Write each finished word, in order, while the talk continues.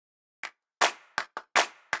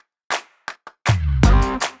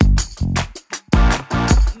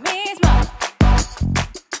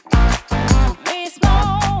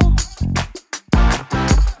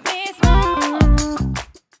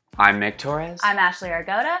I'm Mick Torres. I'm Ashley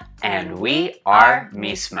Argota. And we are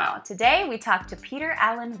Mismo. Today we talk to Peter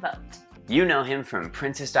Allen Vogt. You know him from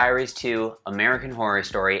Princess Diaries 2, American Horror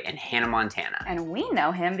Story, and Hannah Montana. And we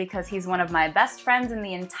know him because he's one of my best friends in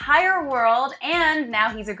the entire world, and now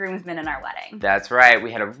he's a groomsman in our wedding. That's right. We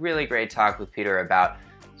had a really great talk with Peter about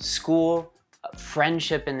school,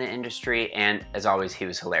 friendship in the industry, and as always, he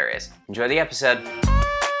was hilarious. Enjoy the episode.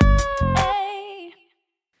 Hey.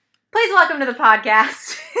 Please welcome to the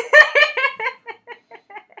podcast.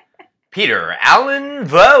 Peter Allen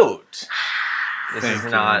Vogt. This Thank is you.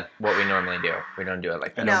 not what we normally do. We don't do it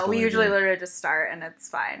like that. No, we believe usually you. literally just start and it's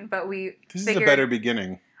fine. But This is figured, a better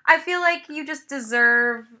beginning. I feel like you just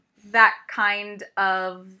deserve that kind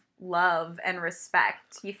of love and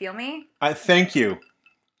respect. You feel me? Thank you.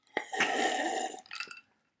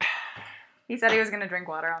 He said he was going to drink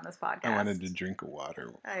water on this podcast. I wanted to drink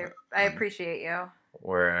water. I appreciate you.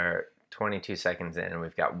 We're 22 seconds in and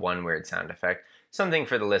we've got one weird sound effect. Something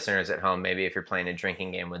for the listeners at home, maybe if you're playing a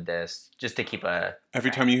drinking game with this, just to keep a...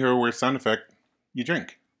 Every time you hear a weird sound effect, you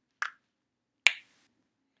drink.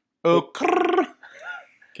 Oh, crrr.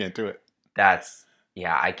 Can't do it. That's...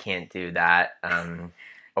 Yeah, I can't do that.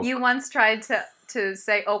 Oh. You once tried to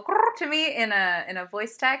say okra to me in a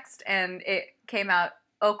voice text, and it came out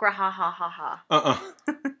okra ha ha ha ha.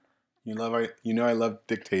 You know I love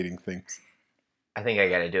dictating things. I think I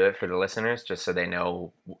gotta do it for the listeners, just so they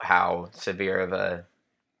know how severe of a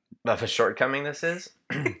shortcoming this is.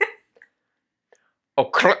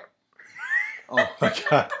 Oh, Oh my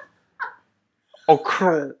god.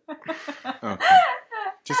 okra. Okay.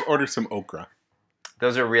 Just order some okra.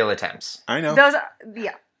 Those are real attempts. I know. Those are,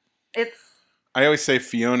 yeah. It's, I always say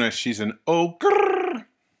Fiona, she's an okra.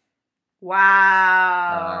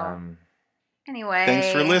 wow. Anyway.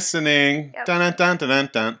 Thanks for listening. Yep. Dun, dun, dun, dun,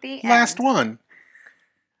 dun. The Last end. one.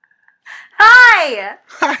 Hi!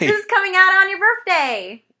 Hi. This is coming out on your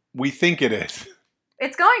birthday. We think it is.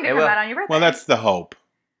 It's going to It come will. out on your birthday. Well, that's the hope.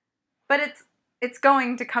 But it's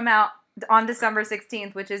going to come out on December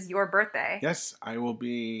 16th, which is your birthday. Yes, I will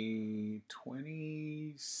be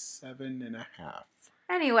 27 and a half.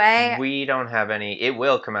 Anyway. We don't have any... It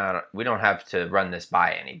will come out... We don't have to run this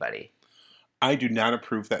by anybody. I do not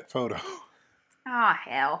approve that photo. Oh,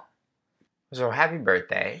 hell. So happy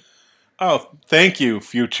birthday. Oh, thank you,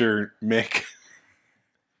 future Mick.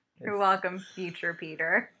 You're welcome, future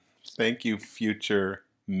Peter. Thank you, future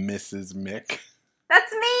Mrs. Mick.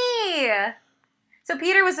 That's me! So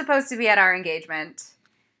Peter was supposed to be at our engagement,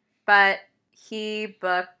 but he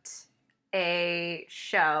booked a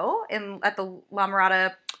show at the La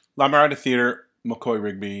Mirada La Mirada Theater, McCoy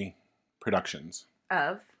Rigby Productions.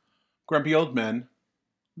 of... Grumpy Old Men,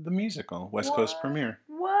 the musical, West Coast What? premiere.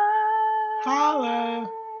 What? Holla!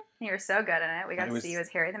 You were so good in it. We got I to was- see you as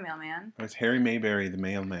Harry the Mailman. It was Harry Mayberry, the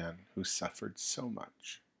mailman, who suffered so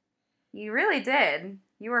much. You really did.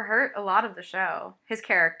 You were hurt a lot of the show. His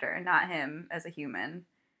character, not him as a human.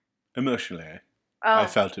 Emotionally, Oh, I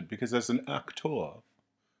felt it because as an actor,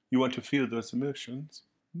 you want to feel those emotions.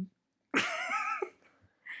 my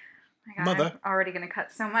God, Mother. I'm already going to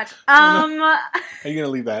cut so much. Are you going to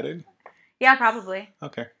leave that in? Yeah, probably.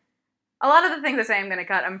 Okay. A lot of the things I say I'm going to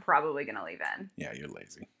cut, I'm probably going to leave in. Yeah, you're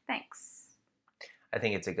lazy. Thanks. I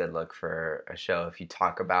think it's a good look for a show if you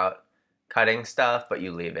talk about cutting stuff, but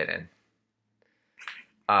you leave it in.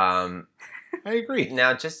 I agree.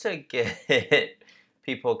 Now, just to get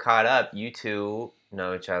people caught up, you two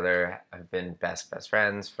know each other. Have been best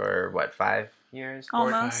friends for what, 5 years?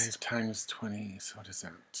 Almost. 5 times 20, so what is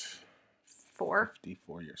that? 4.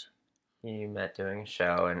 54 years. You met doing a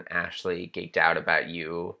show, and Ashley geeked out about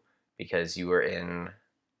you because you were in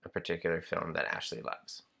a particular film that Ashley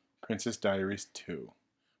loves. Princess Diaries 2.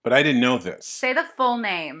 But I didn't know this. Say the full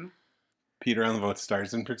name. Peter Allen Vogt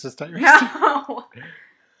stars in Princess Diaries 2. No.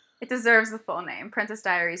 It deserves the full name. Princess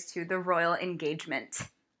Diaries 2, The Royal Engagement.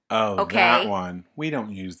 Oh, Okay. that one. We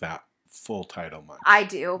don't use that full title much. I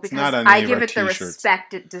do, It's because not on I any of give our it the t-shirts.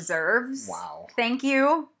 respect it deserves. Wow. Thank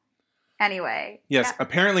you. Anyway. Yes, Yeah.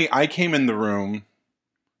 apparently I came in the room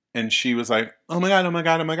and she was like, oh my God, oh my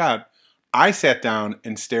God, oh my God. I sat down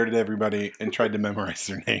and stared at everybody and tried to memorize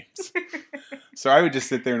their names. So I would just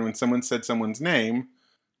sit there and when someone said someone's name,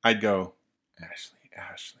 I'd go, Ashley,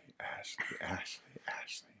 Ashley, Ashley, Ashley,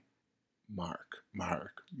 Ashley. Mark,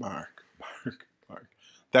 Mark, Mark, Mark, Mark.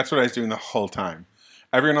 That's what I was doing the whole time.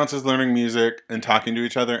 Everyone else is learning music and talking to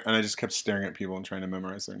each other, and I just kept staring at people and trying to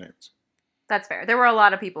memorize their names. That's fair. There were a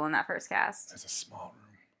lot of people in that first cast. It's a small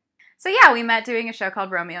room. So yeah, we met doing a show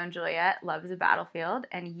called Romeo and Juliet, Love is a Battlefield,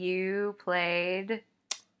 and you played...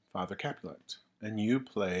 Father Capulet. And you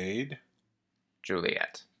played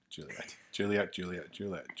Juliet. Juliet. Juliet, Juliet,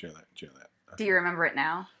 Juliet, Juliet, Juliet. Do you remember it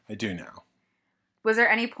now? I do now. Was there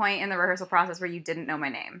any point in the rehearsal process where you didn't know my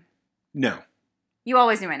name? No. You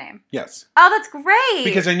always knew my name. Yes. Oh, that's great.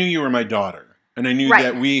 Because I knew you were my daughter. And I knew Right.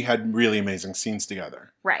 that we had really amazing scenes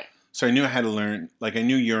together. Right. So I knew I had to learn, like I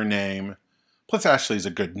knew your name. Plus Ashley's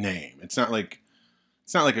a good name. It's not like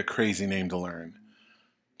a crazy name to learn.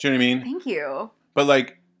 Do you know what I mean? Thank you. But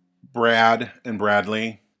like Brad and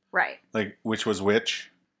Bradley, Right. like which was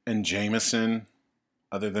which, and Jameson,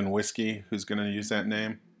 other than Whiskey, who's going to use that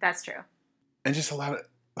name, That's true. and just a lot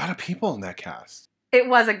of people in that cast. It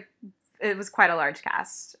was quite a large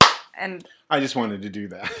cast. And I just wanted to do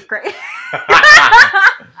that. great.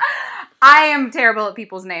 I am terrible at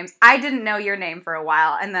people's names. I didn't know your name for a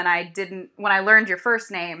while, and then when I learned your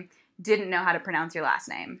first name, didn't know how to pronounce your last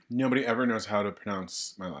name. Nobody ever knows how to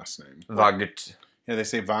pronounce my last name. Vagut. Yeah, they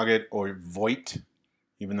say Vaget or Voigt,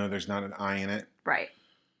 even though there's not an I in it. Right.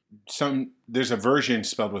 There's a version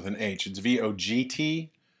spelled with an H. It's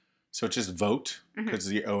V-O-G-T, so it's just vote, Mhm. because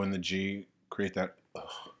the O and the G create that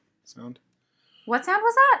sound. What sound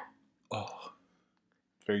was that? Oh,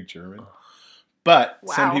 very German. But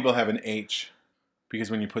some Wow. people have an H, because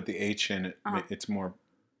when you put the H in, Uh-huh. that's more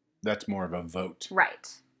of a vote. Right.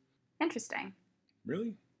 Interesting.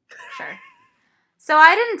 Really? Sure. So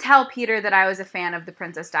I didn't tell Peter that I was a fan of The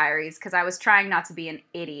Princess Diaries because I was trying not to be an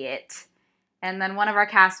idiot. And then one of our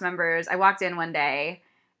cast members, I walked in one day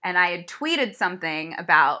and I had tweeted something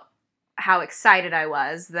about how excited I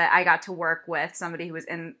was that I got to work with somebody who was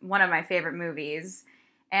in one of my favorite movies.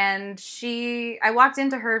 And I walked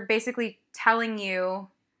into her basically telling you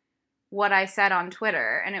what I said on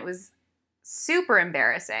Twitter, and it was super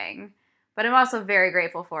embarrassing. But I'm also very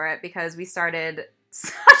grateful for it because we started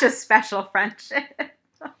such a special friendship.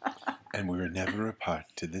 And we were never apart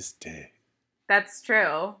to this day. That's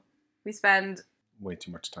true. We spend Way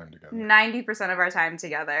too much time together. 90% of our time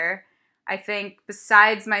together. I think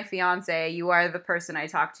besides my fiance, you are the person I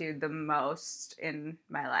talk to the most in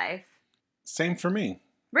my life. Same for me,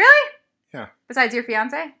 Really? Yeah. Besides your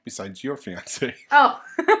fiance? besides your fiance. Oh.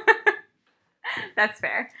 That's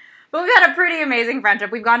fair. But we've had a pretty amazing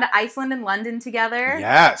friendship. We've gone to Iceland and London together.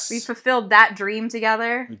 Yes. We've fulfilled that dream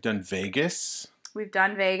together. We've done Vegas. We've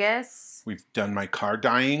done Vegas. We've done my car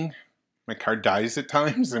dying. My car dies at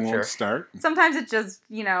times and Sure. won't start. Sometimes it just,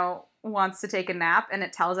 wants to take a nap, and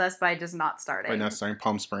it tells us by just not starting. By not starting.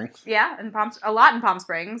 Palm Springs. Yeah, a lot in Palm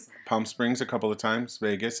Springs. Palm Springs a couple of times.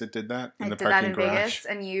 Vegas, it did that. In I the did that parking in garage. Vegas,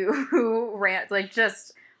 and you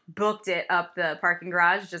just booked it up the parking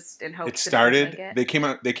garage just in hopes It that started. would make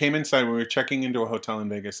it. They came inside when we were checking into a hotel in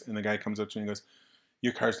Vegas, and the guy comes up to me and goes,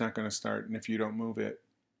 "Your car's not going to start, and if you don't move it,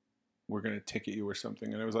 we're going to ticket you or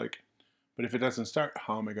something." And I was like, "But if it doesn't start,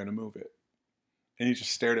 how am I going to move it?" And he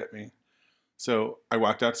just stared at me. So I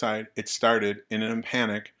walked outside. It started, and in a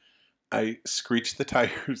panic, I screeched the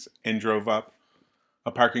tires and drove up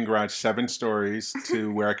a parking garage 7 stories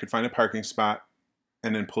to where I could find a parking spot,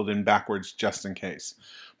 and then pulled in backwards just in case.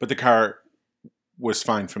 But the car was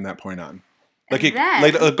fine from that point on. And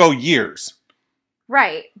It'll go years.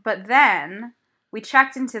 Right, but then we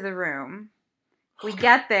checked into the room. We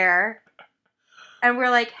get there, and we're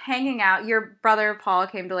like hanging out. Your brother Paul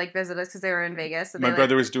came to visit us because they were in Vegas. So My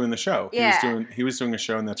brother was doing the show. Yeah. He was doing a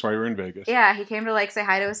show, and that's why we were in Vegas. Yeah, he came to say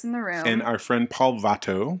hi to us in the room. And our friend Paul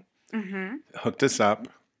Vato Mm-hmm. hooked us up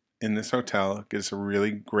in this hotel, get us a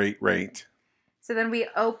really great rate. So then we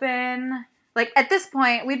open, at this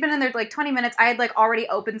point, we'd been in there 20 minutes. I had already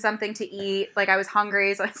opened something to eat. I was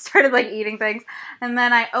hungry, so I started eating things. And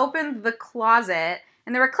then I opened the closet,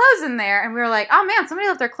 and there were clothes in there. And we were like, oh man, somebody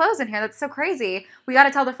left their clothes in here. That's so crazy. We got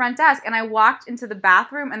to tell the front desk. And I walked into the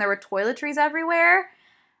bathroom, and there were toiletries everywhere.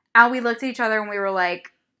 And we looked at each other, and we were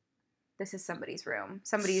like, this is somebody's room.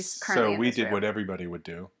 Somebody's currently So in we this did room. what everybody would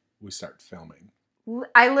do. We started filming.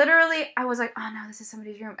 I was like, oh no, this is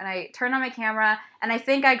somebody's room. And I turned on my camera, and I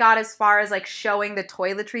think I got as far as showing the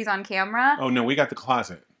toiletries on camera Oh no, we got the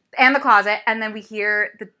closet. and the closet, and then we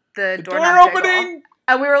hear the The doorknob door jiggle. opening!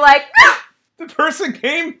 And we were like, The person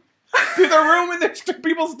came to the room, and there's 2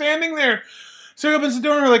 people standing there. So he opens the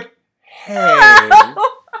door, and we're like, hey.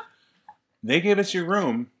 They gave us your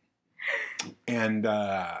room, and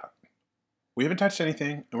we haven't touched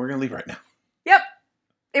anything, and we're going to leave right now. Yep.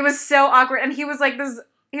 It was so awkward. And he was like this.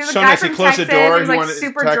 He was So a guy nice. He from closed the Texas. door. He was He wanted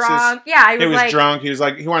super Texas. drunk. Yeah, He was drunk. He was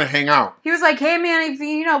like, he wanted to hang out. He was like, hey man, if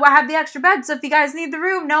I have the extra bed, so if you guys need the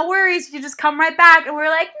room, no worries. You just come right back. And we were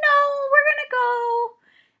like, no, we're gonna go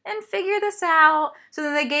and figure this out. So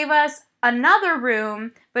then they gave us another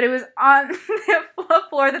room, but it was on the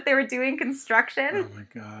floor that they were doing construction. Oh my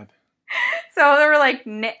God. So there were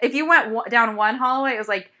if you went down one hallway, it was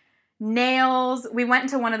nails. We went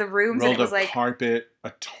into one of the rooms Rolled and it was up like, carpet,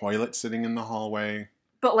 a toilet sitting in the hallway.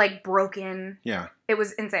 but like broken. Yeah. It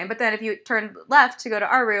was insane. But then if you turned left to go to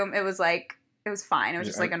our room, it was like, it was fine. It was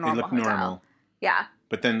just like a normal It looked hotel. normal. Yeah.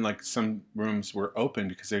 But then like some rooms were open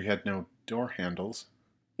because they had no door handles.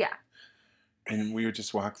 Yeah. And we would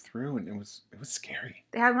just walk through and it was scary.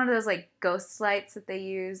 They had one of those like ghost lights that they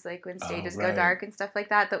use like when stages go right. dark and stuff like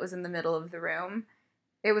that was in the middle of the room.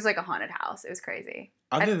 It was like a haunted house. It was crazy.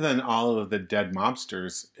 Other than all of the dead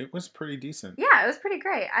mobsters, it was pretty decent. Yeah, it was pretty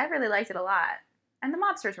great. I really liked it a lot. And the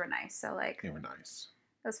mobsters were nice, so like They were nice.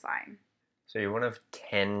 it was fine. So you're one of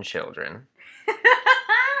 10 children.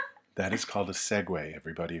 That is called a segue,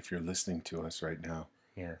 everybody. If you're listening to us right now,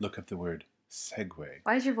 Yeah. look up the word segue.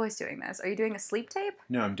 Why is your voice doing this? Are you doing a sleep tape?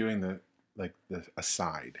 No, I'm doing the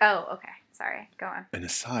aside. Oh, okay. Sorry. Go on. An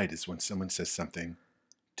aside is when someone says something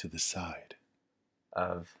to the side.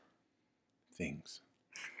 Of. Things.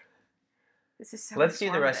 This is so Let's do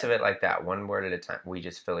the rest of informative. it like that, one word at a time. We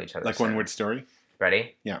just fill each other's Like one in. word story?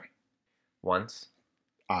 Ready? Yeah. Once,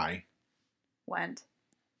 I. Went.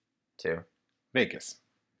 2, Vegas.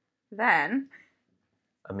 Then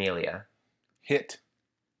Amelia, Hit.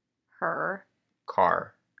 her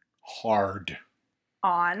car, Hard.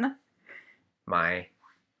 on my.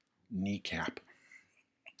 Kneecap.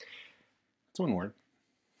 It's one word.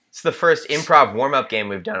 It's the first improv warm-up game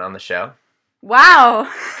we've done on the show. Wow.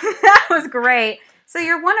 That was great. So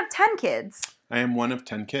you're one of 10 kids. I am one of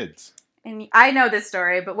 10 kids. And I know this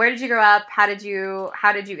story, but where did you grow up? How did you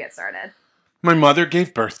get started? My mother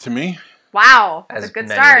gave birth to me. Wow. That's As a good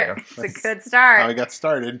many start. do. It's a good How I start. got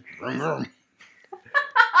started. Vroom, vroom.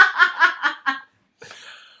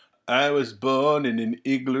 I was born in an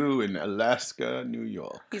igloo in Alaska, New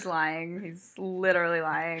York. He's lying. He's literally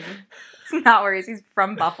lying. It's not where he's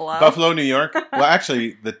from Buffalo. Buffalo, New York. Well,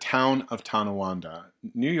 actually, the town of Tonawanda.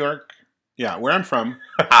 New York, yeah, where I'm from,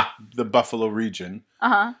 the Buffalo region,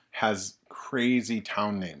 Uh-huh. has crazy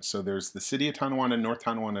town names. So there's the city of Tonawanda, North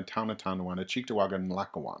Tonawanda, town of Tonawanda, Cheektowaga, and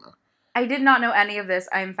Lackawanna. I did not know any of this.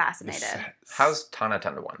 I'm fascinated. How's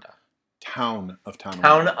Tonawanda? Town of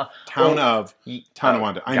Tonawanda. Town of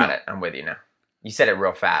Tonawanda. I Got know. it. I'm with you now. You said it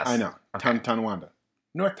real fast. I know. Okay. Town of Tonawanda.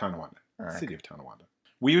 North Tonawanda. Alright. City of Tonawanda.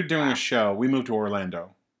 We were doing Wow. a show. We moved to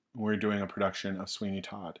Orlando. We were doing a production of Sweeney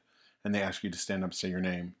Todd. And they ask you to stand up, say your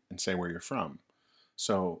name, and say where you're from.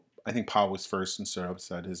 So I think Paul was first and stood up,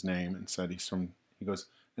 said his name, and said he goes,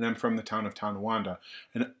 and I'm from the town of Tonawanda.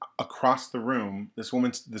 And across the room, this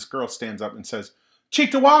girl stands up and says,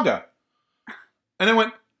 Cheektowaga. And I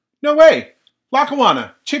went, no way.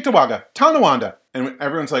 Lackawanna, Cheektowaga, Tonawanda. And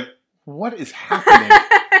everyone's like, what is happening?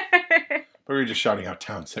 But we were just shouting out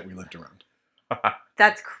towns that we lived around.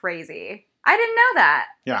 That's crazy. I didn't know that.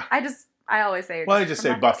 Yeah. I always say. Well, I just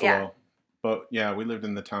say from Buffalo. Yeah. But yeah, we lived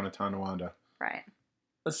in the town of Tonawanda. Right.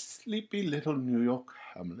 A sleepy little New York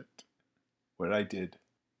hamlet where I did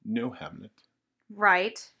no Hamlet.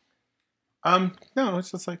 Right. No,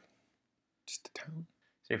 it's just a town.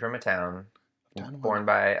 So you're from a town, Tonawanda. born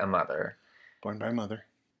by a mother. Born by a mother.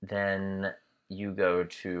 Then you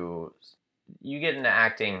get into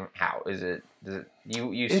acting. How is it?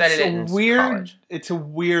 You studied it in college? It's a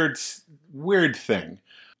weird thing.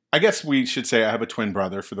 I guess we should say I have a twin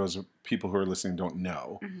brother. For those people who are listening don't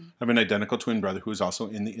know, Mm-hmm. I have an identical twin brother who is also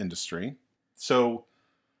in the industry. So,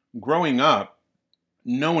 growing up,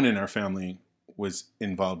 no one in our family was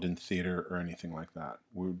involved in theater or anything like that.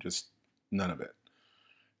 We were just none of it.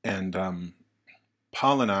 And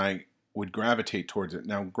Paul and I would gravitate towards it.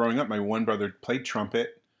 Now, growing up, my one brother played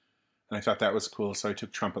trumpet, and I thought that was cool, so I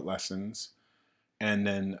took trumpet lessons. And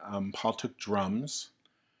then Paul took drums.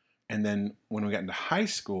 And then when we got into high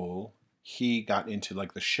school, he got into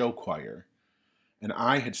like the show choir. And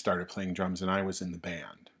I had started playing drums, and I was in the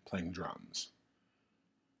band playing drums.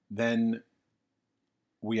 Then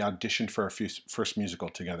we auditioned for our first musical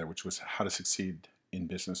together, which was How to Succeed in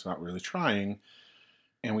Business Without Really Trying.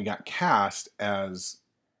 And we got cast as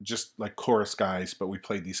just like chorus guys, but we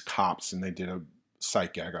played these cops, and they did a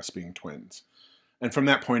sight gag, us being twins. And from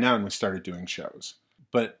that point on, we started doing shows.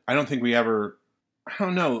 But I don't think we ever, I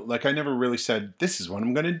don't know, like I never really said, this is what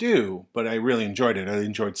I'm going to do. But I really enjoyed it. I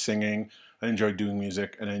enjoyed singing, I enjoyed doing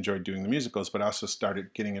music, and I enjoyed doing the musicals, but I also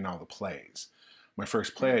started getting in all the plays. My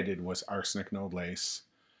first play I did was Arsenic No Lace.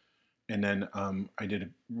 And then I did a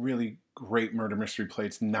really great murder mystery play.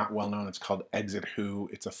 It's not well known. It's called Exit Who.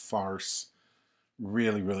 It's a farce.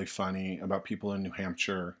 Really, really funny about people in New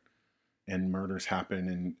Hampshire, and murders happen,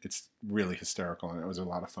 and it's really hysterical, and it was a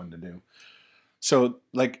lot of fun to do. So,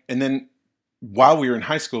 and then while we were in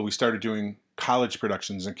high school, we started doing college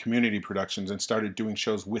productions and community productions and started doing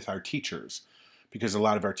shows with our teachers, because a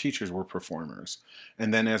lot of our teachers were performers.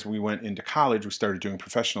 And then as we went into college, we started doing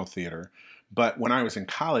professional theater. But when I was in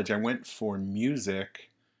college, I went for music,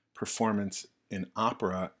 performance in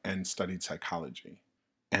opera, and studied psychology.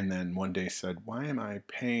 And then one day said, why am I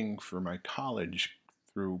paying for my college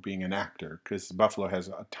through being an actor? Because Buffalo has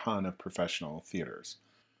a ton of professional theaters.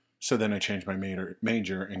 So then I changed my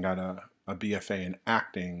major and got a BFA in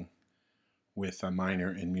acting with a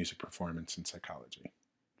minor in music performance and psychology.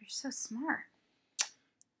 You're so smart.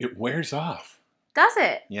 It wears off. Does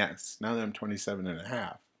it? Yes. Now that I'm 27 and a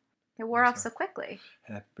half. It wore off so quickly.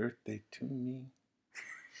 Happy birthday to me.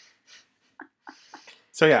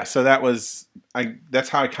 So yeah, so that's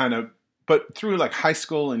how I kind of, but through like high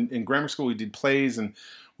school and in grammar school, we did plays and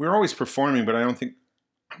we were always performing, but I don't think,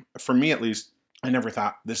 for me at least, I never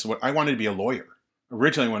thought this is what, I wanted to be a lawyer.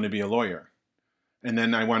 Originally I wanted to be a lawyer. And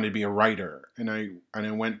then I wanted to be a writer. And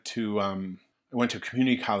I went to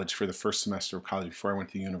community college for the first semester of college before I went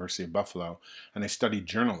to the University of Buffalo. And I studied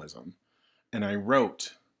journalism. And I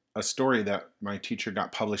wrote a story that my teacher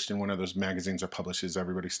got published in one of those magazines that publishes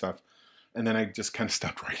everybody's stuff. And then I just kind of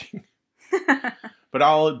stopped writing.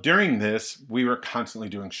 But during this, we were constantly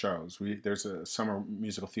doing shows. There's a summer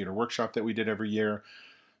musical theater workshop that we did every year.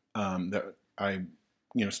 That I,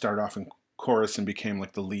 started off in chorus and became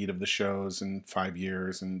like the lead of the shows in 5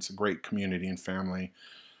 years. And it's a great community and family.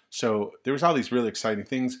 So there was all these really exciting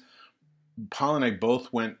things. Paul and I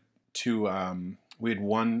both went to, we had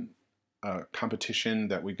won a competition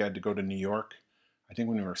that we got to go to New York, I think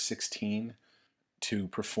when we were 16, to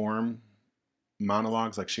perform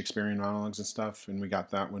monologues, like Shakespearean monologues and stuff. And we got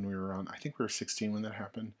that when we were I think we were 16 when that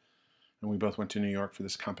happened. And we both went to New York for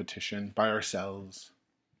this competition by ourselves.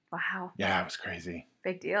 Wow. Yeah, it was crazy.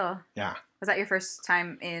 Big deal. Yeah. Was that your first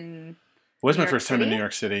time in It was New my York first time in City? New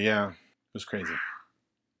York City, yeah. It was crazy.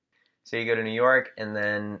 So you go to New York, and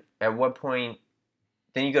then at what point,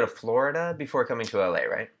 then you go to Florida before coming to LA,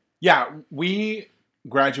 right? Yeah, we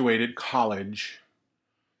graduated college.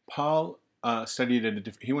 Paul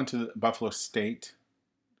studied he went to the Buffalo State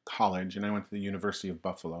College, and I went to the University of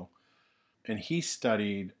Buffalo. And he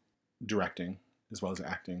studied directing as well as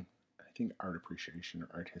acting. I think art appreciation or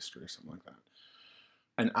art history or something like that.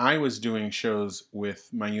 And I was doing shows with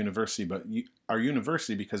my university, but our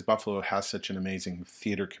university, because Buffalo has such an amazing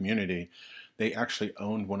theater community, they actually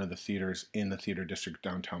owned one of the theaters in the theater district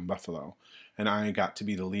downtown Buffalo. And I got to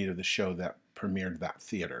be the lead of the show that premiered that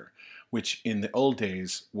theater, which in the old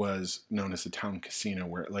days was known as the Town Casino,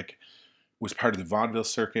 where it was part of the vaudeville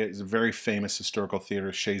circuit. It's a very famous historical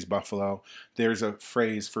theater, Shays Buffalo. There's a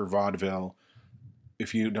phrase for vaudeville: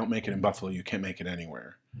 if you don't make it in Buffalo, you can't make it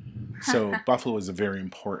anywhere. So Buffalo is a very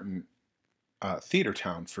important theater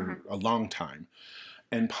town for a long time.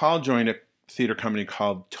 And Paul joined a theater company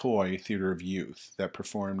called Toy Theater of Youth that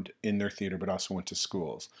performed in their theater but also went to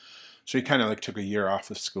schools. So he kind of took a year off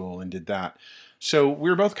of school and did that. So we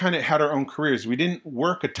were both kind of had our own careers. We didn't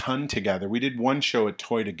work a ton together. We did one show at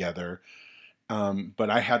Toy together. But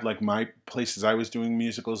I had my places I was doing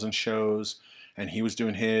musicals and shows, and he was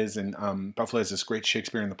doing his. And Buffalo has this great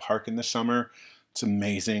Shakespeare in the Park in the summer. It's an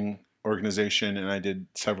amazing organization, and I did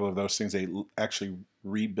several of those things. They actually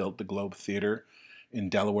rebuilt the Globe Theater in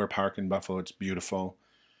Delaware Park in Buffalo. It's beautiful.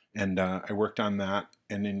 And I worked on that.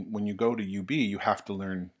 And then when you go to UB, you have to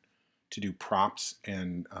learn to do props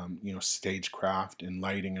and stagecraft and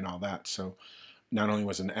lighting and all that. So not only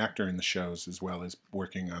was an actor in the shows as well as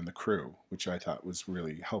working on the crew, which I thought was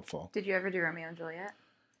really helpful. Did you ever do Romeo and Juliet?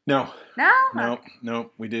 No. No?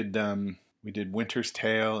 No. We did Winter's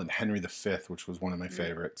Tale and Henry V, which was one of my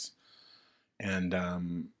favorites. And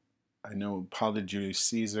I know Paul did Julius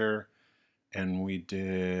Caesar, and we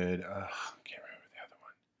did, I can't remember the other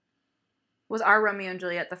one. Was our Romeo and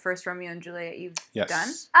Juliet the first Romeo and Juliet you've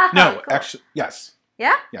Yes. done? No, cool. actually, yes.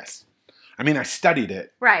 Yeah? Yes. I mean, I studied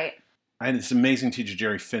it. Right. I had this amazing teacher,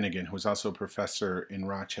 Jerry Finnegan, who was also a professor in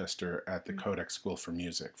Rochester at the Kodak School for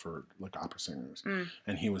Music for opera singers.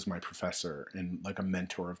 And he was my professor and a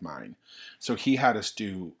mentor of mine. So he had us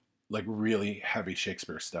do really heavy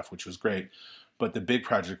Shakespeare stuff, which was great. But the big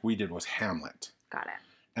project we did was Hamlet. Got it.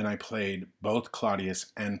 And I played both Claudius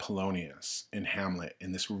and Polonius in Hamlet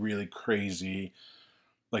in this really crazy,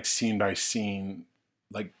 scene by scene,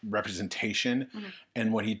 representation.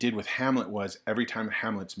 And what he did with Hamlet was every time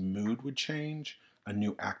Hamlet's mood would change, a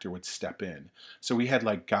new actor would step in. So we had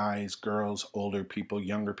guys, girls, older people,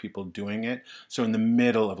 younger people doing it. So in the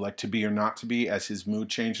middle of To Be or Not to Be, as his mood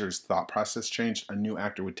changed or his thought process changed, a new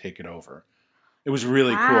actor would take it over. It was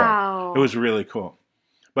really cool. It was really cool.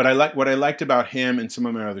 But what I liked about him and some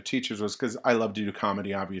of my other teachers was, because I love to do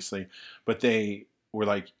comedy, obviously, but they were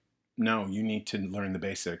no, you need to learn the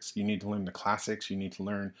basics. You need to learn the classics. You need to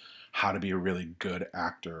learn how to be a really good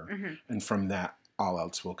actor. Mhm. And from that, all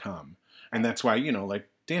else will come. And that's why, you know, like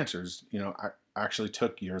dancers, you know, I actually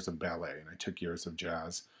took years of ballet and I took years of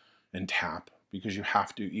jazz and tap, because you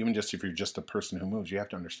have to, even just if you're just a person who moves, you have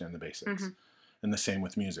to understand the basics. Mhm. And the same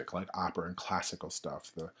with music, like opera and classical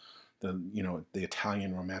stuff, the you know, the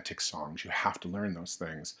Italian romantic songs. You have to learn those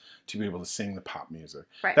things to be able to sing the pop music.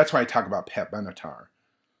 Right. That's why I talk about Pat Benatar,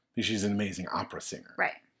 because she's an amazing opera singer.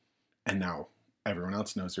 Right. And now everyone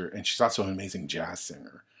else knows her. And she's also an amazing jazz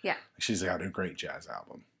singer. Yeah. She's got a great jazz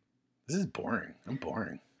album. This is boring. I'm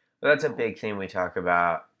boring. That's a big theme we talk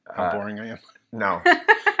about. How boring I am. No.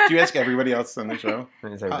 Do you ask everybody else on the show?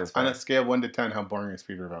 It's like this On one. a scale of 1 to 10, how boring is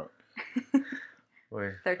Peter about?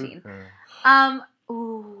 Where? 13. Uh,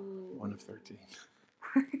 Ooh. 1 of 13.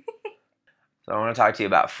 So I want to talk to you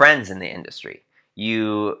about friends in the industry.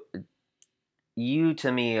 You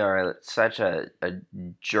to me are such a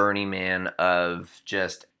journeyman of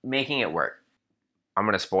just making it work. I'm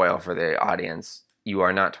going to spoil for the audience. You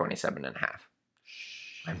are not 27 and a half.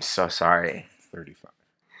 I'm so sorry. 35.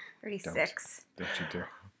 36. Don't you dare.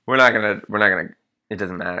 We're not gonna, it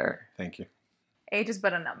doesn't matter. Thank you. Age is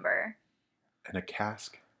but a number. And a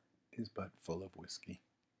cask is but full of whiskey.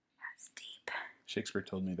 That's deep. Shakespeare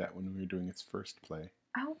told me that when we were doing his first play.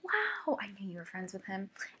 Oh, wow. I knew you were friends with him.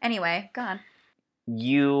 Anyway, go on.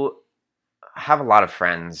 You have a lot of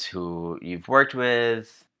friends who you've worked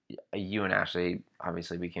with. You and Ashley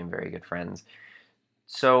obviously became very good friends.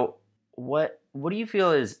 So what do you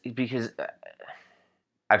feel is, because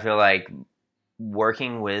I feel like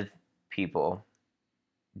working with people,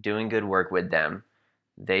 doing good work with them,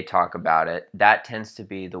 they talk about it. That tends to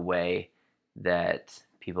be the way that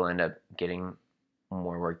people end up getting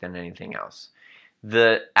more work than anything else.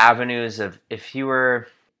 The avenues of, if you were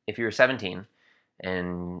 17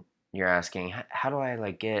 and you're asking, how do I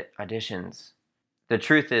like get auditions? The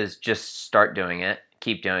truth is, just start doing it,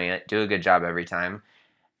 keep doing it, do a good job every time,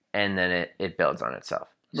 and then it builds on itself.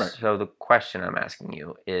 Right. So the question I'm asking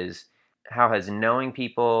you is, how has knowing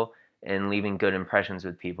people and leaving good impressions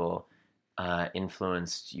with people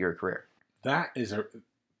influenced your career? That is a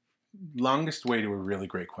longest way to a really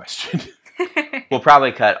great question. We'll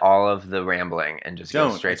probably cut all of the rambling and just go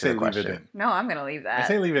Don't. I straight to say the leave question. it in. No, I'm going to leave that. I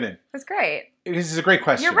say leave it in. That's great. This is a great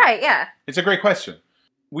question. You're right, yeah. It's a great question.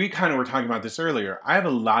 We kind of were talking about this earlier. I have a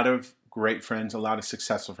lot of great friends, a lot of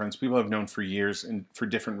successful friends, people I've known for years and for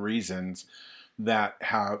different reasons, that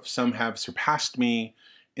some have surpassed me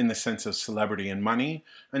in the sense of celebrity and money,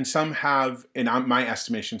 and some have, in my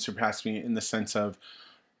estimation, surpassed me in the sense of,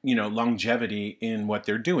 you know, longevity in what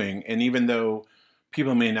they're doing. And even though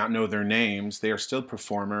people may not know their names, they are still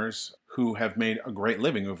performers who have made a great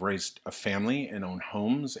living, who've raised a family and own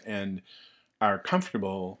homes and are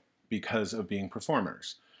comfortable because of being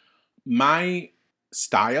performers. My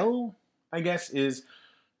style, I guess, is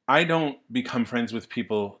I don't become friends with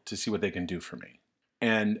people to see what they can do for me.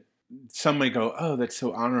 And some might go, oh, that's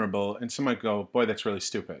so honorable. And some might go, boy, that's really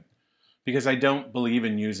stupid. Because I don't believe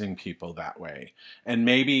in using people that way. And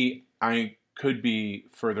maybe I could be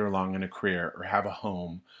further along in a career or have a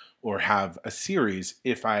home or have a series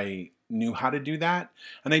if I knew how to do that.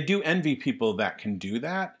 And I do envy people that can do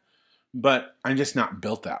that, but I'm just not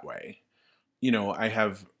built that way. You know, I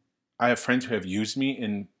have friends who have used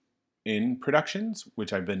me in productions,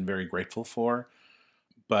 which I've been very grateful for,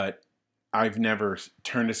 but I've never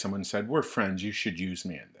turned to someone and said, we're friends, you should use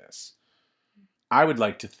me in this. I would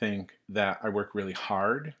like to think that I work really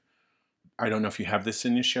hard. I don't know if you have this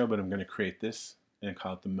in your show, but I'm going to create this and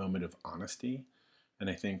call it the moment of honesty. And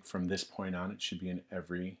I think from this point on, it should be in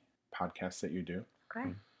every podcast that you do.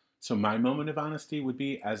 Okay. So my moment of honesty would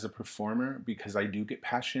be as a performer, because I do get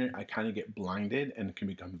passionate, I kind of get blinded and it can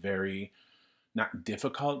become very, not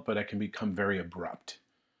difficult, but I can become very abrupt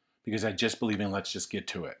because I just believe in let's just get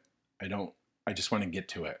to it. I just want to get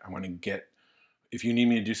to it. I want to get, if you need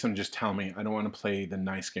me to do something, just tell me. I don't want to play the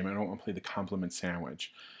nice game. I don't want to play the compliment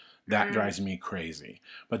sandwich. That drives me crazy.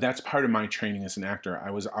 But that's part of my training as an actor. I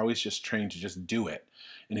was always just trained to just do it.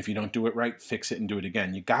 And if you don't do it right, fix it and do it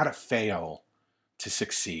again. You got to fail to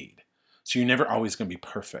succeed. So you're never always going to be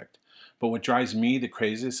perfect. But what drives me the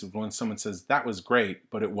craziest is when someone says, that was great,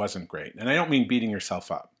 but it wasn't great. And I don't mean beating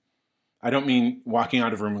yourself up. I don't mean walking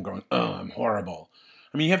out of a room and going, oh, I'm horrible.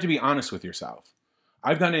 I mean, you have to be honest with yourself.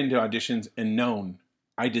 I've gone into auditions and known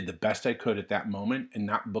I did the best I could at that moment and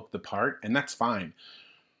not booked the part, and that's fine.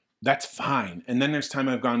 That's fine. And then there's time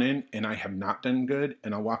I've gone in and I have not done good,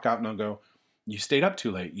 and I'll walk out and I'll go, you stayed up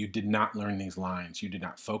too late. You did not learn these lines. You did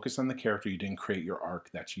not focus on the character. You didn't create your arc.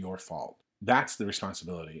 That's your fault. that's the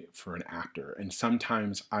responsibility for an actor. And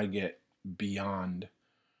sometimes I get beyond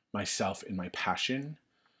myself in my passion.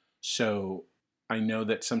 So I know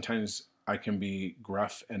that sometimes I can be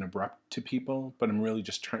gruff and abrupt to people, but I'm really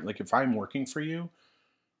just trying, like, if I'm working for you,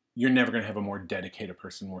 you're never going to have a more dedicated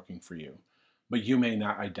person working for you. But you may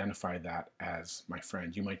not identify that as my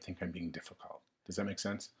friend. You might think I'm being difficult. Does that make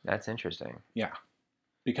sense? That's interesting. Yeah.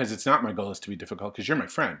 Because it's not my goal is to be difficult because you're my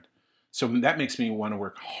friend. So that makes me want to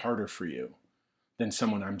work harder for you than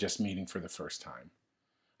someone I'm just meeting for the first time.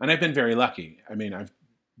 And I've been very lucky. I mean, I've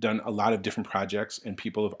done a lot of different projects and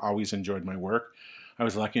people have always enjoyed my work. I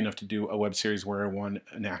was lucky enough to do a web series where I won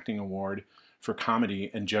an acting award for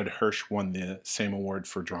comedy and Judd Hirsch won the same award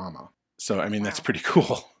for drama. So, I mean, that's Wow. pretty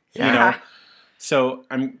cool, Yeah. you know? So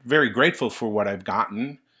I'm very grateful for what I've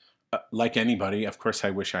gotten. Like anybody, of course, I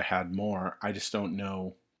wish I had more. I just don't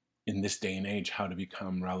know in this day and age how to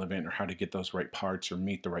become relevant or how to get those right parts or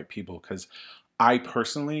meet the right people. Because I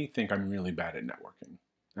personally think I'm really bad at networking.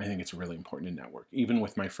 I think it's really important to network, even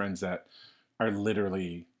with my friends that are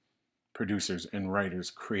literally producers and writers,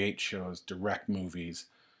 create shows, direct movies.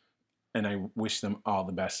 And I wish them all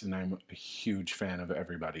the best. And I'm a huge fan of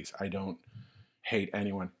everybody's. I don't hate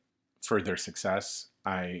anyone for their success.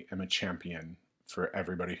 I am a champion for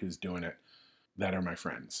everybody who's doing it that are my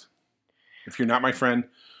friends. If you're not my friend,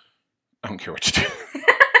 I don't care what you do.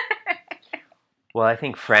 Well, I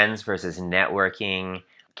think friends versus networking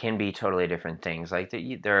can be totally different things. Like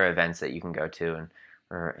there are events that you can go to, and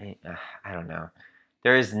or I don't know.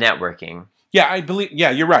 There is networking. Yeah, I believe. Yeah,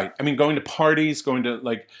 you're right. I mean, going to parties, going to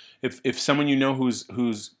like, if someone you know who's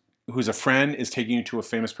a friend is taking you to a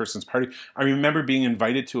famous person's party. I remember being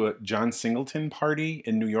invited to a John Singleton party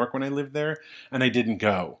in New York when I lived there, and I didn't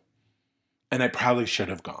go. And I probably should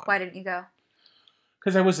have gone. Why didn't you go?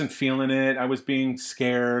 Because I wasn't feeling it. I was being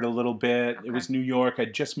scared a little bit. Okay. It was New York.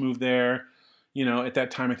 I'd just moved there. You know, at that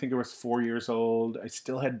time, I think I was 4 years old. I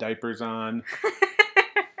still had diapers on.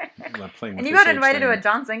 Playing with And you this got age invited to thing. a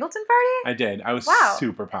John Singleton party? I did. I was Wow.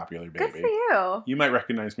 super popular, baby. Good for you. You might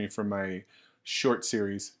recognize me from my short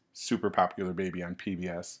series, Super Popular Baby, on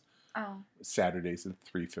PBS. Oh. Saturdays at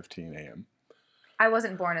 3:15 a.m. I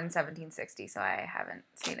wasn't born in 1760, so I haven't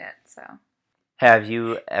seen it. So. Have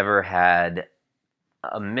you ever had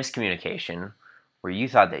a miscommunication where you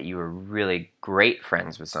thought that you were really great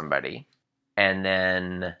friends with somebody, and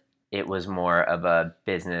then it was more of a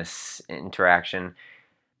business interaction,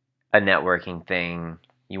 a networking thing?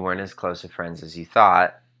 You weren't as close of friends as you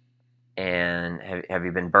thought, and have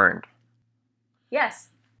you been burned? Yes.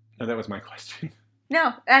 No, that was my question.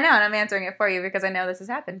 No, I know, and I'm answering it for you because I know this has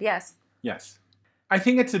happened. Yes. Yes. I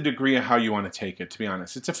think it's a degree of how you want to take it, to be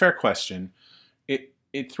honest. It's a fair question.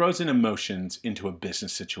 It throws in emotions into a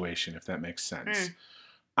business situation, if that makes sense.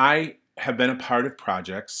 I have been a part of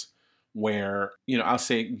projects where, I'll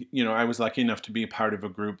say, I was lucky enough to be a part of a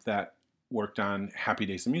group that worked on Happy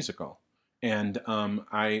Days the musical. And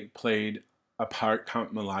I played a part,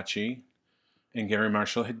 Count Malachi, and Gary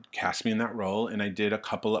Marshall had cast me in that role, and I did a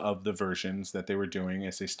couple of the versions that they were doing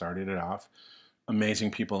as they started it off.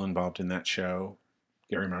 Amazing people involved in that show.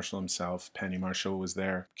 Gary Marshall himself, Penny Marshall was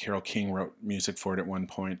there. Carole King wrote music for it at one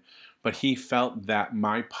point. But he felt that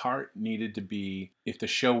my part needed to be, if the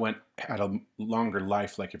show had a longer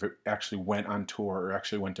life, like if it actually went on tour or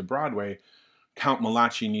actually went to Broadway, Count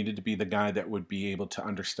Malachi needed to be the guy that would be able to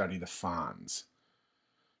understudy the Fonz.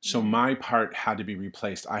 So my part had to be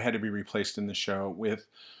replaced. I had to be replaced in the show with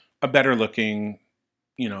a better looking,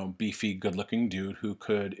 beefy, good looking dude who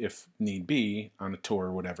could, if need be, on a tour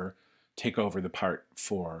or whatever, take over the part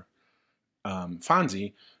for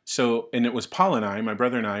Fonzie. So, and it was Paul and I, my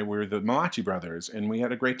brother and I, were the Malachi brothers, and we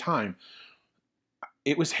had a great time.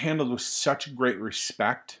 It was handled with such great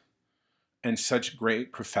respect and such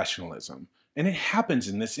great professionalism. And it happens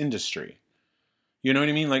in this industry. You know what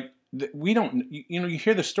I mean? Like, we don't, you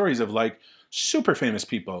hear the stories of like super famous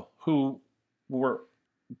people who were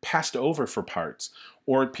passed over for parts,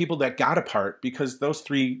 or people that got a part because those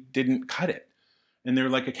three didn't cut it. And they're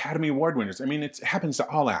like Academy Award winners. I mean, it happens to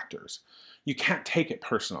all actors. You can't take it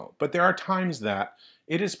personal. But there are times that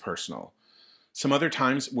it is personal. Some other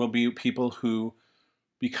times will be people who,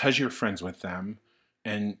 because you're friends with them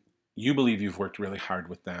and you believe you've worked really hard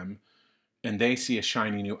with them, and they see a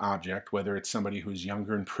shiny new object, whether it's somebody who's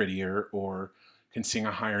younger and prettier or can sing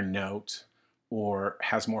a higher note or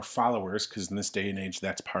has more followers, because in this day and age,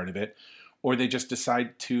 that's part of it, or they just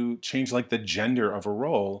decide to change like the gender of a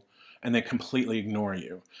role and they completely ignore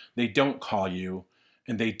you. They don't call you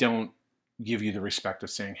and they don't give you the respect of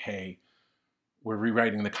saying, hey, we're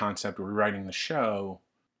rewriting the concept, we're rewriting the show,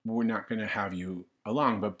 we're not going to have you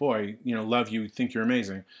along, but boy, love you, think you're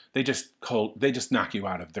amazing. They just knock you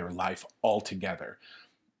out of their life altogether.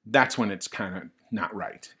 That's when it's kind of not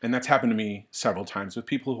right. And that's happened to me several times with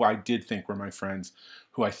people who I did think were my friends,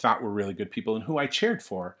 who I thought were really good people and who I cheered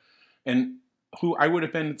for, and who I would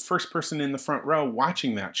have been first person in the front row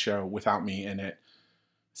watching that show without me in it,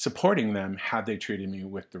 supporting them had they treated me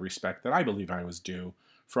with the respect that I believe I was due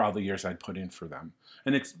for all the years I'd put in for them.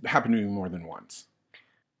 And it's happened to me more than once.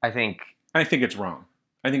 I think I think it's wrong.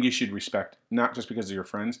 I think you should respect, not just because of your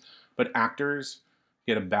friends, but actors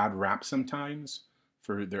get a bad rap sometimes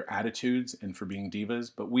for their attitudes and for being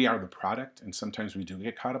divas, but we are the product, and sometimes we do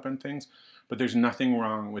get caught up in things. But there's nothing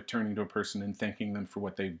wrong with turning to a person and thanking them for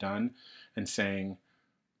what they've done and saying,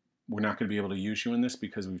 we're not going to be able to use you in this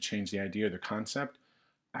because we've changed the idea or the concept.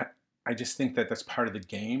 I just think that that's part of the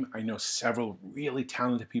game. I know several really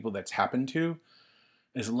talented people that's happened to.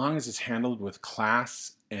 As long as it's handled with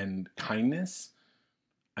class and kindness,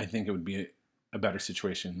 I think it would be a better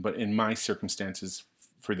situation. But in my circumstances,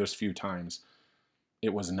 for those few times,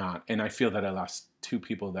 it was not. And I feel that I lost two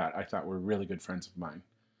people that I thought were really good friends of mine.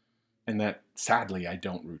 And that, sadly, I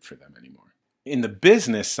don't root for them anymore. In the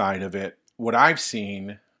business side of it, what I've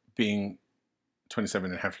seen, being 27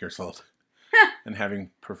 and a half years old and having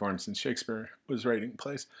performed since Shakespeare was writing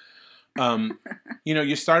plays,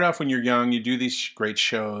 you start off when you're young, you do these great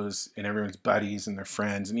shows and everyone's buddies and their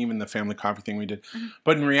friends, and even the family coffee thing we did. Mm-hmm.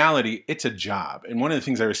 But in reality, it's a job. And one of the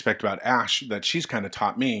things I respect about Ash that she's kind of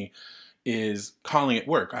taught me is calling it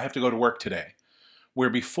work. I have to go to work today. Where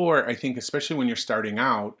before, I think, especially when you're starting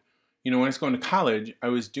out, when I was going to college, I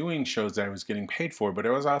was doing shows that I was getting paid for, but I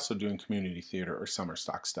was also doing community theater or summer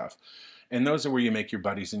stock stuff. And those are where you make your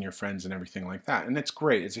buddies and your friends and everything like that. And it's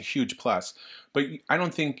great. It's a huge plus. But I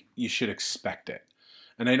don't think you should expect it.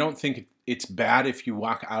 And I don't think it's bad if you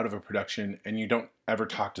walk out of a production and you don't ever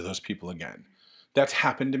talk to those people again. That's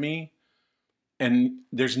happened to me. And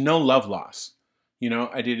there's no love loss.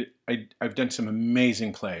 I've done some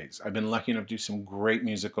amazing plays. I've been lucky enough to do some great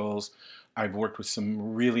musicals. I've worked with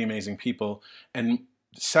some really amazing people and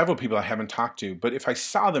several people I haven't talked to. But if I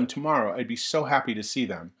saw them tomorrow, I'd be so happy to see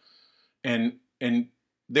them. And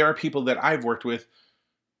there are people that I've worked with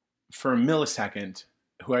for a millisecond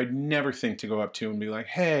who I'd never think to go up to and be like,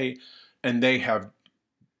 hey, and they have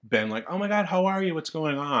been like, oh my God, how are you? What's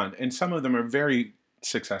going on? And some of them are very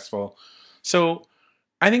successful. So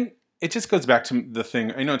I think it just goes back to the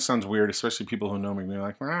thing. I know it sounds weird, especially people who know me being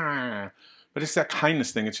like, but it's that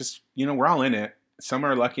kindness thing. It's just, we're all in it. Some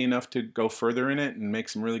are lucky enough to go further in it and make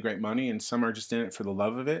some really great money, and some are just in it for the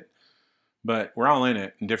love of it. But we're all in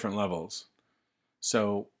it in different levels.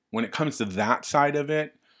 So when it comes to that side of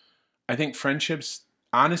it, I think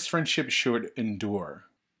honest friendships should endure.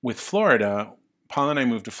 With Florida, Paul and I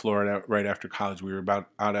moved to Florida right after college. We were about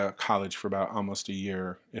out of college for about almost a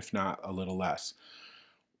year, if not a little less.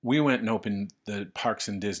 We went and opened the parks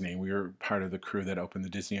in Disney. We were part of the crew that opened the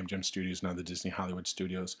Disney MGM Studios, now the Disney Hollywood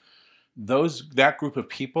Studios. That group of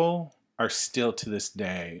people are still to this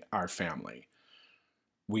day our family.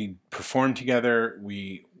 We performed together,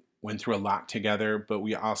 we went through a lot together, but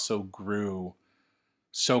we also grew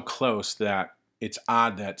so close that it's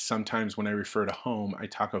odd that sometimes when I refer to home, I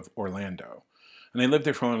talk of Orlando. And I lived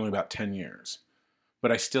there for only about 10 years.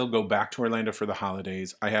 But I still go back to Orlando for the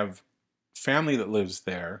holidays. I have family that lives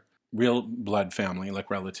there, real blood family, like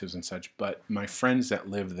relatives and such. But my friends that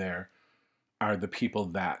live there are the people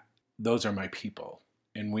those are my people.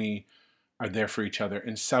 And we are there for each other.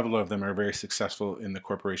 And several of them are very successful in the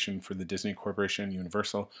corporation for the Disney Corporation,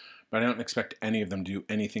 Universal. But I don't expect any of them to do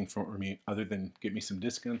anything for me other than get me some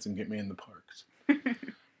discounts and get me in the parks.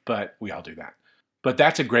 But we all do that. But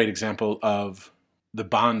that's a great example of the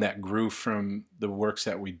bond that grew from the works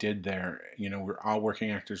that we did there. We're all working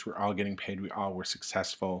actors. We're all getting paid. We all were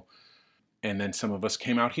successful. And then some of us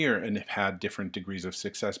came out here and have had different degrees of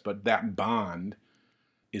success. But that bond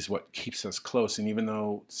is what keeps us close. And even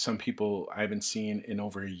though some people I haven't seen in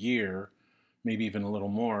over a year, maybe even a little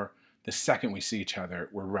more, the second we see each other,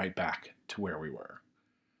 we're right back to where we were.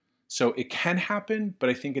 So it can happen, but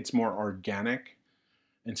I think it's more organic.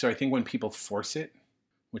 And so I think when people force it,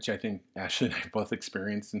 which I think Ashley and I have both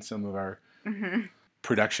experienced in some of our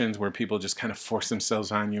productions, where people just kind of force themselves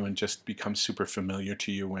on you and just become super familiar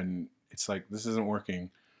to you when it's like, this isn't working.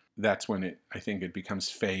 That's when I think it becomes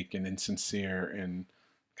fake and insincere and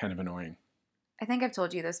kind of annoying. I think I've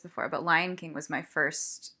told you this before, but Lion King was my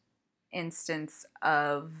first instance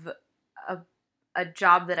of a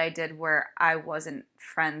job that I did where I wasn't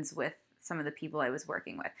friends with some of the people I was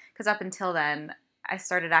working with. Because up until then, I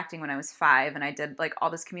started acting when I was 5, and I did like all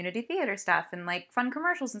this community theater stuff and like fun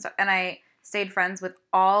commercials and stuff. And I stayed friends with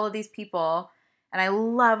all of these people, And I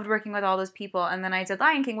loved working with all those people. And then I did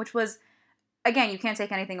Lion King, which was, again, you can't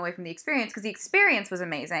take anything away from the experience because the experience was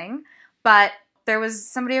amazing. But there was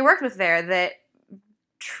somebody I worked with there that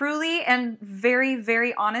truly and very,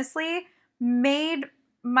 very honestly made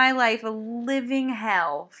my life a living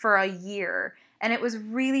hell for a year. And it was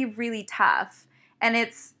really, really tough. And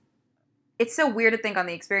it's so weird to think on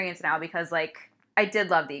the experience now because, like, I did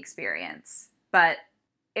love the experience. But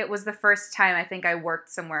it was the first time I think I worked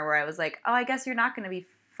somewhere where I was like, oh, I guess you're not going to be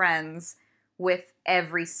friends with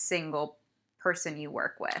every single person you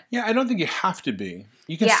work with. Yeah, I don't think you have to be.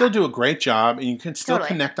 You can Yeah. still do a great job and you can still Totally.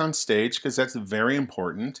 connect on stage because that's very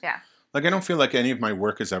important. Yeah. Like, I don't feel like any of my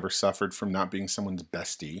work has ever suffered from not being someone's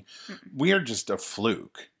bestie. We are just a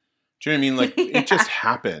fluke. Do you know what I mean? Like, Yeah. it just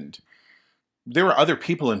happened. There were other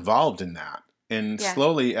people involved in that. And Yeah.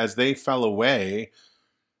 slowly, as they fell away,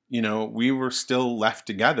 you know, we were still left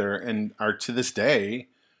together and are to this day,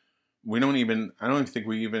 I don't even think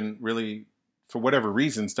we even really, for whatever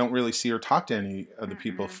reasons, don't really see or talk to any of the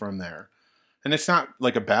people from there. And it's not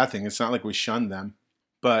like a bad thing. It's not like we shun them.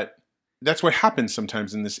 But that's what happens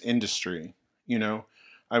sometimes in this industry. You know,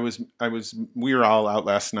 we were all out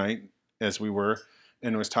last night as we were,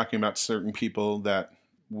 and was talking about certain people that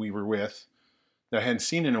we were with that I hadn't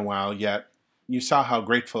seen in a while yet. You saw how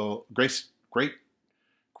gracious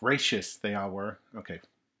they all were. Okay.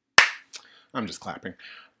 I'm just clapping.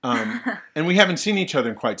 And we haven't seen each other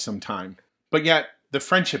in quite some time. But yet, the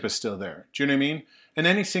friendship is still there. Do you know what I mean? And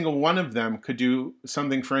any single one of them could do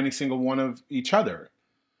something for any single one of each other.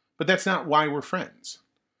 But that's not why we're friends.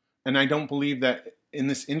 And I don't believe that in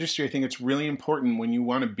this industry. I think it's really important when you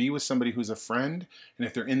want to be with somebody who's a friend, and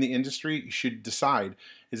if they're in the industry, you should decide,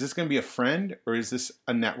 is this going to be a friend or is this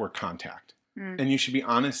a network contact? And you should be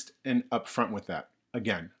honest and upfront with that.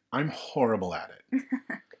 Again, I'm horrible at it.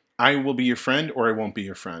 I will be your friend or I won't be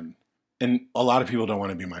your friend. And a lot of people don't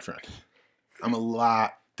want to be my friend. I'm a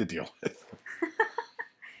lot to deal with.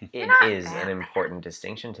 It not is an important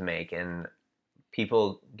distinction to make, and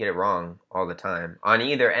people get it wrong all the time on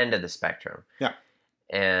either end of the spectrum. Yeah.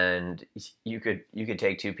 And you could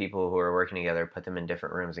take two people who are working together, put them in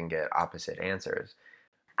different rooms, and get opposite answers.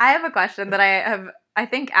 I have a question that I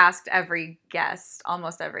think asked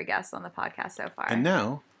almost every guest on the podcast so far. And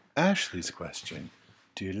now, Ashley's question.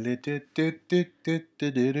 Ashley's question.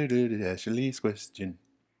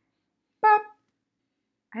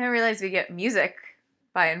 I didn't realize we get music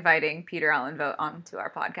by inviting Peter Allen Vogt onto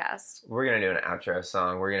our podcast. We're going to do an outro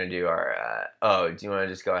song. We're going to do our... do you want to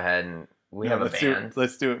just go ahead and... We have a band.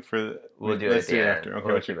 Let's do it for... We'll do it at the end. after.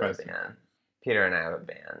 Okay, what's your question? Peter and I have a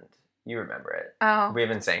band. You remember it. Oh. We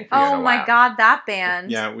haven't sang for you in a Oh while. my God, that band.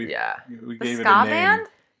 Yeah, we The gave it ska a name. band?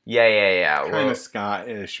 Yeah. Kind of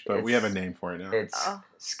ska-ish, but we have a name for it now. It's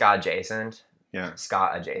ska adjacent. Yeah. Ska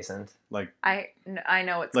adjacent. Like I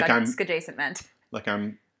know what Like ska adjacent meant. like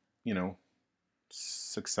I'm,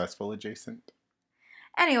 successful adjacent.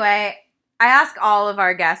 Anyway, I ask all of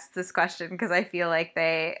our guests this question because I feel like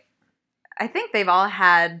I think they've all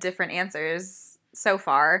had different answers so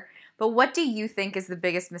far. But what do you think is the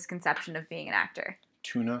biggest misconception of being an actor?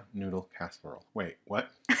 Tuna noodle casserole. Wait, what?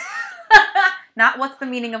 Not what's the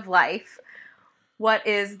meaning of life. What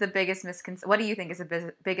is the biggest What do you think is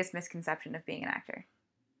the biggest misconception of being an actor?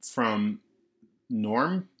 From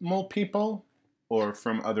normal people or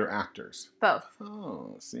from other actors? Both.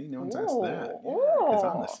 Oh, see, no one's asked that. Ooh. Because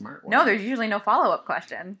I'm the smart one. No, there's usually no follow-up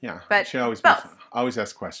question. Yeah, but it should always both. be fun. Always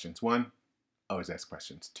ask questions. 1, always ask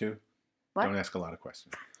questions. 2, What? don't ask a lot of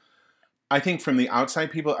questions. I think from the outside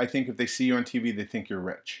people, I think if they see you on TV, they think you're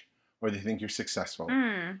rich or they think you're successful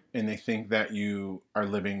and they think that you are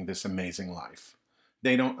living this amazing life.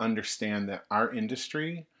 They don't understand that our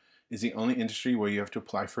industry is the only industry where you have to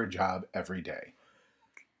apply for a job every day.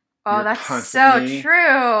 Oh, You're that's so constantly true.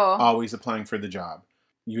 Always applying for the job.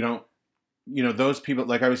 You don't, those people,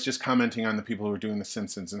 like I was just commenting on the people who are doing The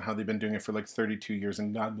Simpsons and how they've been doing it for like 32 years.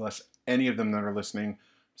 And God bless any of them that are listening.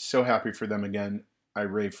 So happy for them again. I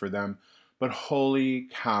rave for them. But holy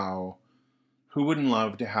cow, who wouldn't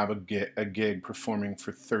love to have a gig performing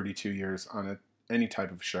for 32 years on any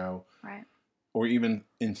type of show? Right. Or even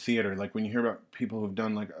in theater. Like when you hear about people who've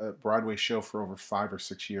done like a Broadway show for over 5 or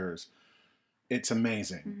 6 years, it's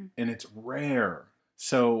amazing and it's rare.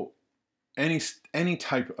 So any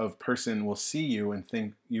type of person will see you and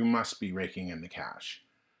think you must be raking in the cash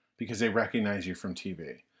because they recognize you from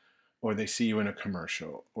TV. Or they see you in a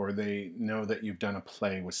commercial, or they know that you've done a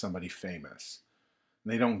play with somebody famous.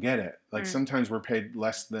 They don't get it. Like sometimes we're paid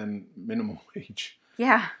less than minimum wage.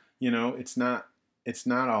 Yeah. It's not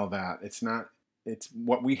all that. It's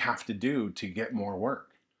what we have to do to get more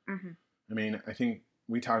work. I mean, I think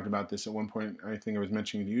we talked about this at one point. I think I was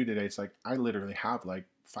mentioning to you today. It's like I literally have like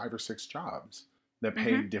 5 or 6 jobs that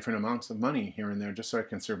pay different amounts of money here and there just so I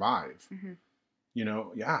can survive. You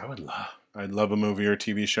know, yeah, I'd love a movie or a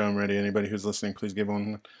TV show. I'm ready. Anybody who's listening, please give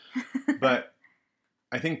one. But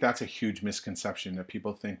I think that's a huge misconception, that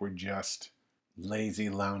people think we're just lazy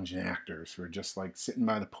lounging actors who are just like sitting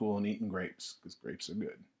by the pool and eating grapes because grapes are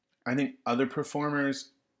good. I think other performers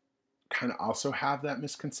kind of also have that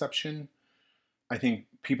misconception. I think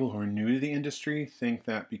people who are new to the industry think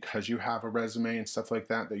that because you have a resume and stuff like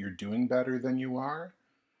that, that you're doing better than you are,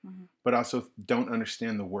 but also don't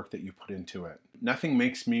understand the work that you put into it. Nothing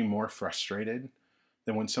makes me more frustrated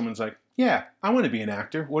than when someone's like, yeah, I want to be an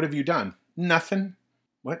actor. What have you done? Nothing.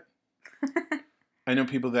 What? I know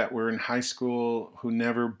people that were in high school who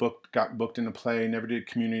never got booked in a play, never did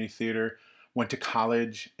community theater, went to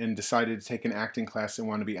college and decided to take an acting class and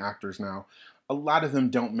want to be actors now. A lot of them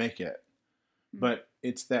don't make it. But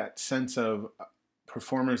it's that sense of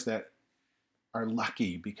performers that are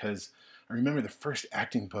lucky, because I remember the first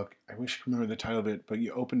acting book, I wish I could remember the title of it, but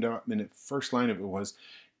you opened up and the first line of it was,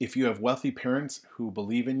 if you have wealthy parents who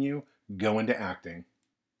believe in you, go into acting.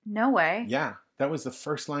 No way. Yeah, that was the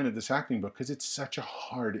first line of this acting book because it's such a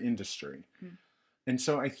hard industry. And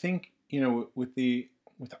so I think, you know,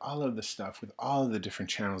 with all of the stuff, with all of the different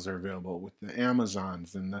channels that are available, with the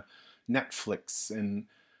Amazons and the Netflix and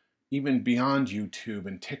even beyond YouTube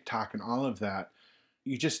and TikTok and all of that,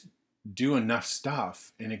 you just do enough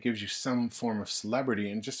stuff and it gives you some form of celebrity,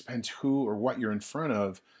 and it just depends who or what you're in front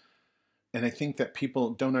of. And I think that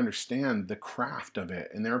people don't understand the craft of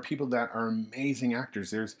it. And there are people that are amazing actors.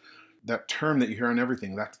 There's that term that you hear on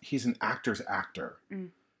everything, that he's an actor's actor.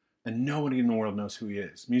 And nobody in the world knows who he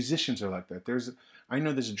is. Musicians are like that. I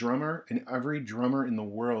know this drummer, and every drummer in the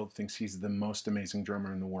world thinks he's the most amazing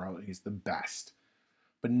drummer in the world. He's the best.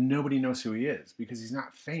 But nobody knows who he is because he's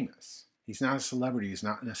not famous. He's not a celebrity. He's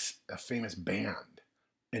not in a famous band.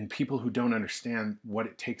 And people who don't understand what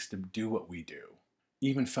it takes to do what we do,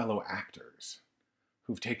 even fellow actors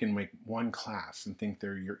who've taken like one class and think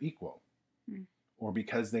they're your equal, or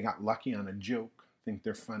because they got lucky on a joke, think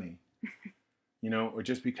they're funny, you know, or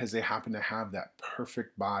just because they happen to have that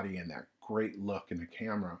perfect body and that great look in the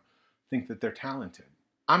camera, think that they're talented.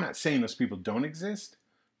 I'm not saying those people don't exist,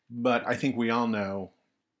 but I think we all know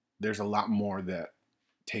there's a lot more that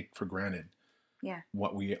take for granted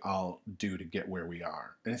what we all do to get where we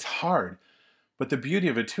are. And it's hard. But the beauty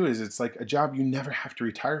of it too is it's like a job you never have to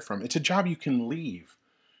retire from. It's a job you can leave.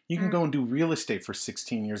 You can go and do real estate for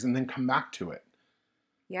 16 years and then come back to it.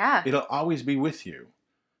 Yeah. It'll always be with you.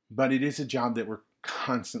 But it is a job that we're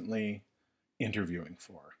constantly interviewing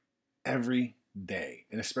for every day.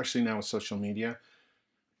 And especially now with social media,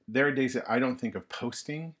 there are days that I don't think of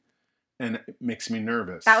posting, and it makes me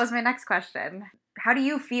nervous. That was my next question. How do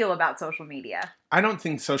you feel about social media? I don't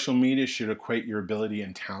think social media should equate your ability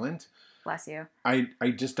and talent. Bless you. I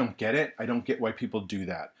just don't get it. I don't get why people do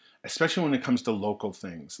that, especially when it comes to local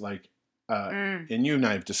things. Like, and you and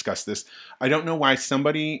I have discussed this. I don't know why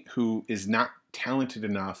somebody who is not talented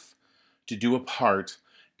enough to do a part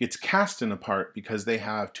gets cast in a part because they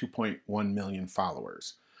have 2.1 million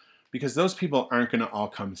followers. Because those people aren't going to all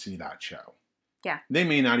come see that show. Yeah. They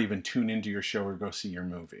may not even tune into your show or go see your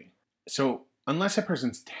movie. So unless a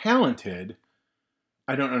person's talented,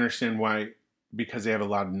 I don't understand why, because they have a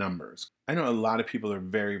lot of numbers. I know a lot of people are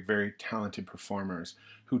very, very talented performers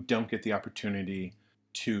who don't get the opportunity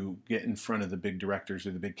to get in front of the big directors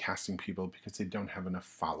or the big casting people because they don't have enough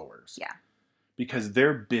followers. Yeah. Because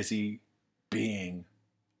they're busy being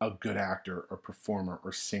a good actor or performer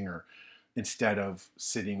or singer instead of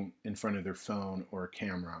sitting in front of their phone or a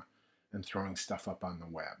camera and throwing stuff up on the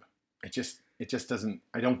web. It just doesn't,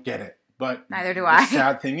 I don't get it. But neither do I. The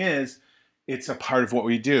sad thing is, it's a part of what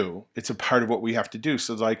we do. It's a part of what we have to do.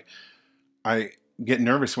 So like, I get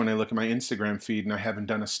nervous when I look at my Instagram feed and I haven't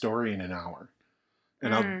done a story in an hour.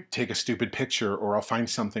 And I'll take a stupid picture or I'll find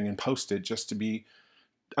something and post it just to be,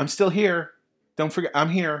 I'm still here. Don't forget, I'm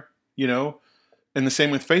here, you know? And the same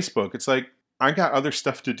with Facebook. It's like, I got other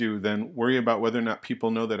stuff to do than worry about whether or not people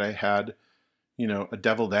know that I had, you know, a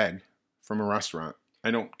deviled egg from a restaurant. I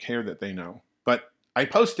don't care that they know. But I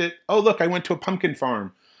post it. Oh, look, I went to a pumpkin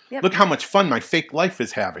farm. Yep. Look how much fun my fake life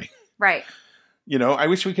is having. Right. You know, I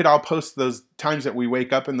wish we could all post those times that we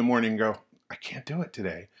wake up in the morning and go, I can't do it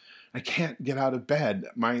today. I can't get out of bed.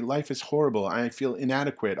 My life is horrible. I feel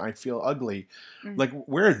inadequate. I feel ugly. Like,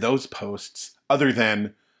 where are those posts other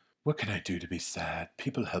than, what can I do to be sad?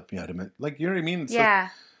 People help me out of it. Like, you know what I mean? It's yeah.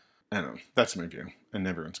 Like, I don't know. That's my view. And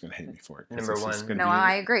everyone's going to hate me for it. Number one. No,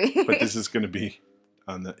 I agree. But this is going to be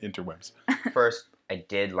on the interwebs. First, I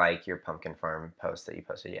did like your pumpkin farm post that you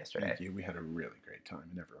posted yesterday. Thank you. We had a really great time,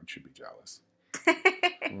 and everyone should be jealous.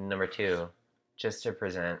 Number two, just to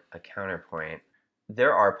present a counterpoint,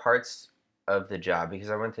 there are parts of the job, because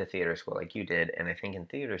I went to theater school like you did, and I think in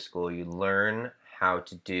theater school you learn how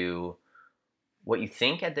to do what you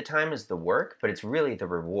think at the time is the work, but it's really the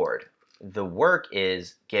reward. The work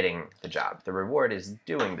is getting the job. The reward is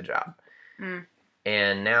doing the job. Mm.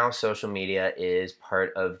 And now social media is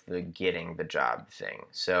part of the getting the job thing.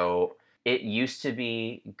 So it used to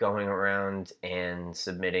be going around and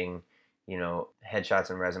submitting,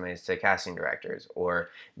 headshots and resumes to casting directors, or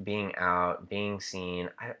being out, being seen.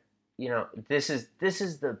 This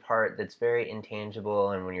is the part that's very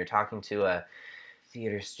intangible. And when you're talking to a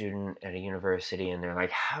theater student at a university and they're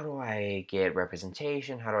like, how do I get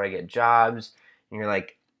representation? How do I get jobs? And you're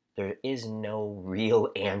like, there is no real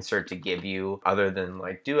answer to give you other than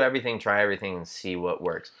like, do everything, try everything, and see what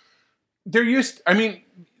works. I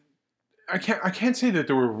can't say that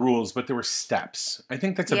there were rules, but there were steps. I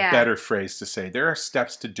think that's a Yeah. better phrase to say. There are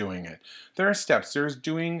steps to doing it. There are steps. There's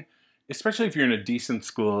doing, especially if you're in a decent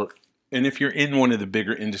school, and if you're in one of the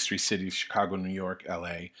bigger industry cities, Chicago, New York,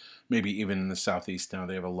 LA, maybe even in the Southeast now,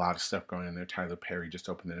 they have a lot of stuff going on there. Tyler Perry just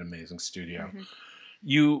opened an amazing studio. Mhm.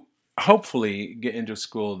 You hopefully get into a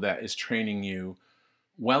school that is training you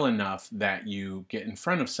well enough that you get in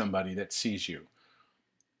front of somebody that sees you.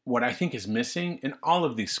 What I think is missing in all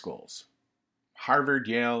of these schools, Harvard,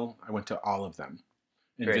 Yale, I went to all of them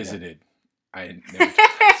and Very visited. I had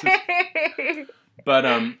never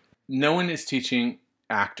but no one is teaching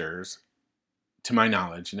actors, to my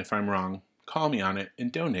knowledge, and if I'm wrong, call me on it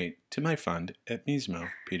and donate to my fund at Mismo,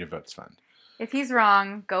 Peter Votes Fund. If he's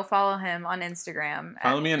wrong, go follow him on Instagram.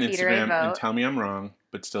 Follow me on Peter A. Instagram and Vogt, tell me I'm wrong,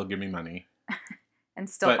 but still give me money. and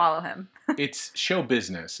still but- follow him. It's show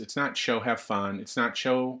business. It's not show have fun. It's not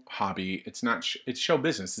show hobby. It's not. It's show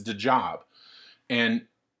business. It's a job. And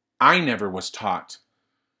I never was taught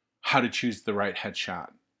how to choose the right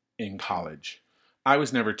headshot in college. I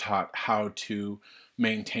was never taught how to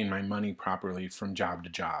maintain my money properly from job to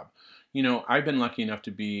job. I've been lucky enough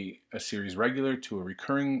to be a series regular, to a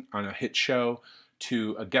recurring on a hit show,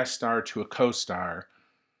 to a guest star, to a co-star.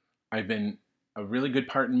 I've been a really good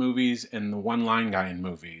part in movies and the one-line guy in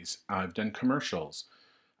movies. I've done commercials.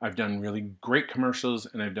 I've done really great commercials,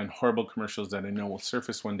 and I've done horrible commercials that I know will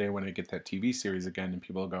surface one day when I get that TV series again, and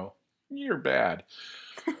people will go, "You're bad."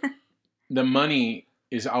 The money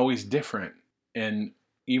is always different, and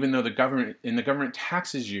even though the government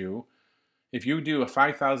taxes you, if you do a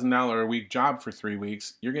 $5,000 a week job for 3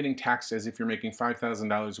 weeks, you're getting taxed as if you're making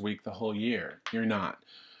 $5,000 a week the whole year. You're not.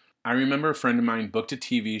 I remember a friend of mine booked a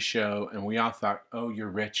TV show, and we all thought, oh, you're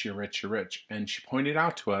rich, you're rich, you're rich. And she pointed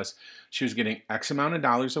out to us she was getting X amount of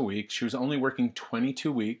dollars a week. She was only working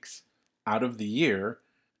 22 weeks out of the year,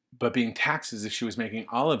 but being taxed as if she was making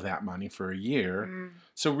all of that money for a year. Mm.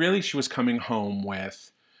 So really she was coming home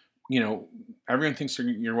with, everyone thinks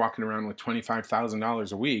you're walking around with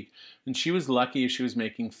 $25,000 a week. And she was lucky if she was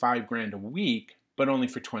making $5,000 a week, but only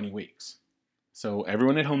for 20 weeks. So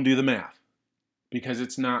everyone at home do the math. Because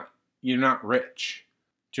you're not rich.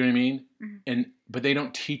 Do you know what I mean? Mm-hmm. But they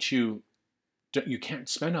don't teach you, you can't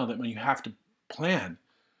spend all that money. You have to plan,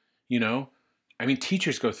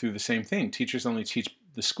 teachers go through the same thing. Teachers only teach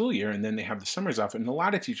the school year, and then they have the summers off. And a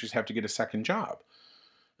lot of teachers have to get a second job.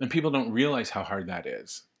 And people don't realize how hard that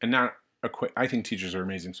is. And I think teachers are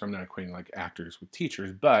amazing, so I'm not equating like actors with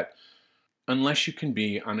teachers. But unless you can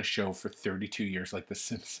be on a show for 32 years like The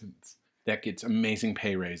Simpsons, that gets amazing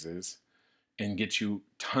pay raises, and get you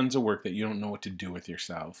tons of work that you don't know what to do with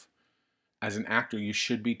yourself. As an actor, you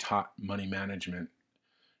should be taught money management.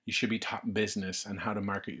 You should be taught business and how to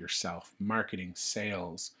market yourself, marketing,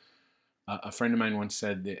 sales. A friend of mine once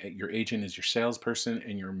said that your agent is your salesperson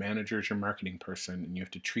and your manager is your marketing person, and you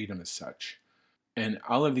have to treat them as such. And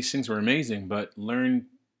all of these things were amazing, but learned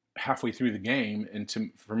halfway through the game, and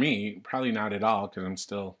for me, probably not at all, because I'm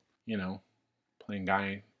still, playing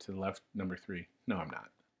guy to the left, number 3. No, I'm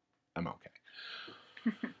not. I'm okay.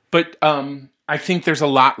 But I think there's a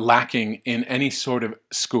lot lacking in any sort of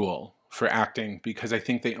school for acting, because I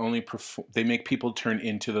think they make people turn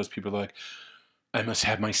into those people like, I must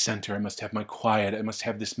have my center, I must have my quiet, I must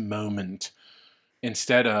have this moment,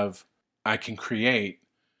 instead of I can create,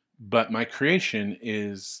 but my creation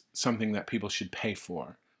is something that people should pay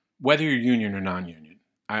for, whether you're union or non-union.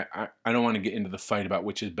 I don't want to get into the fight about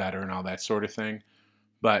which is better and all that sort of thing,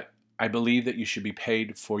 but I believe that you should be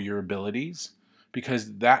paid for your abilities,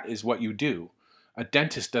 because that is what you do. A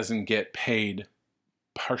dentist doesn't get paid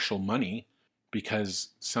partial money because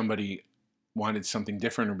somebody wanted something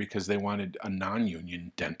different, or because they wanted a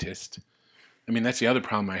non-union dentist. I mean, that's the other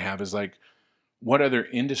problem I have is like, what other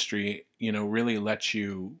industry, really lets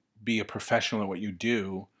you be a professional at what you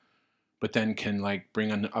do, but then can like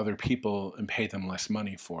bring on other people and pay them less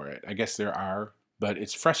money for it? I guess there are, but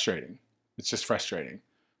it's frustrating. It's just frustrating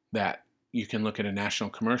that you can look at a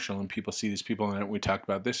national commercial and people see these people, and we talked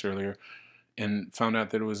about this earlier, and found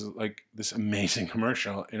out that it was like this amazing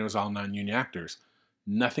commercial and it was all non-union actors.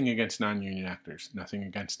 Nothing against non-union actors, nothing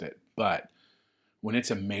against it. But when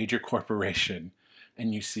it's a major corporation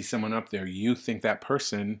and you see someone up there, you think that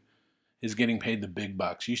person is getting paid the big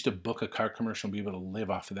bucks. You used to book a car commercial and be able to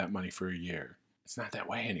live off of that money for a year. It's not that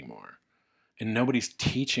way anymore. And nobody's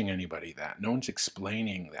teaching anybody that. No one's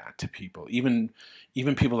explaining that to people. Even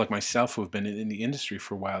people like myself who have been in the industry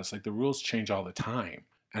for a while, it's like the rules change all the time.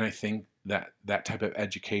 And I think that that type of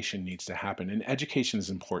education needs to happen. And education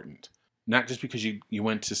is important. Not just because you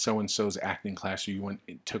went to so-and-so's acting class or you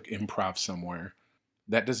took improv somewhere.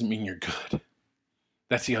 That doesn't mean you're good.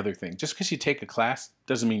 That's the other thing. Just because you take a class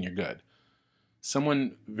doesn't mean you're good.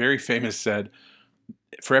 Someone very famous said,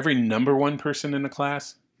 for every number one person in the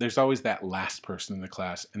class, there's always that last person in the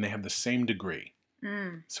class, and they have the same degree.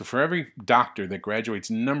 So for every doctor that graduates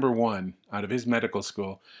number one out of his medical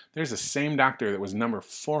school, there's the same doctor that was number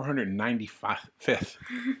 495th,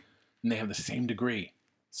 and they have the same degree.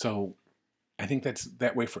 So I think that's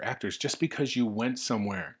that way for actors. Just because you went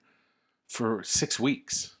somewhere for 6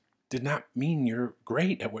 weeks did not mean you're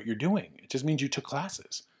great at what you're doing. It just means you took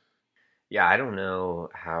classes. Yeah, I don't know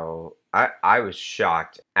how... I was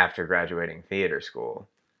shocked after graduating theater school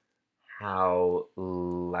how,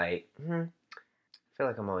 like... I feel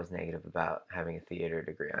like I'm always negative about having a theater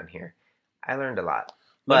degree on here. I learned a lot.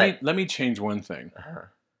 Let me change one thing, Uh-huh.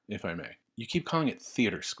 if I may. You keep calling it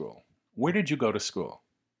theater school. Where did you go to school?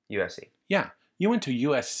 USC. Yeah, you went to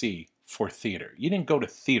USC for theater. You didn't go to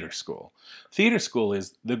theater school. Theater school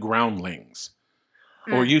is the Groundlings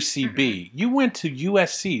or UCB. You went to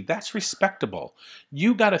USC. That's respectable.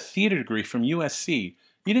 You got a theater degree from USC.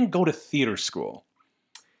 You didn't go to theater school.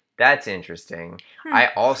 That's interesting. I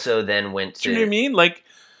also then went to... Do you know what I mean? Like,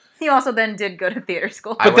 He also then did go to theater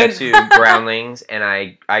school. I went to Groundlings, and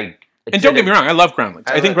I and don't get me wrong, I love Groundlings.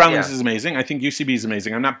 I think Groundlings yeah. is amazing. I think UCB is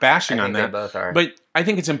amazing. I'm not bashing I on think that. they both are. But I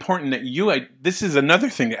think it's important that this is another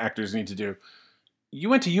thing that actors need to do. You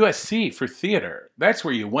went to USC for theater. That's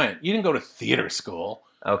where you went. You didn't go to theater school.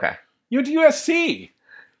 Okay. You went to USC.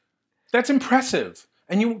 That's impressive.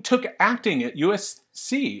 And you took acting at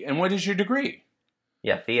USC. And what is your degree?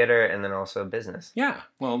 Yeah, theater and then also business. Yeah.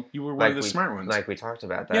 Well, you were one of the smart ones. Like we talked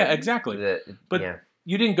about that. Yeah, exactly. But yeah.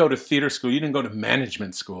 You didn't go to theater school. You didn't go to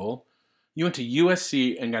management school. You went to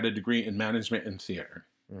USC and got a degree in management and theater.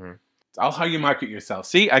 Mm-hmm. It's all how you market yourself.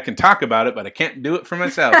 See, I can talk about it, but I can't do it for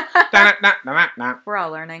myself. We're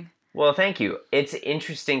all learning. Well, thank you. It's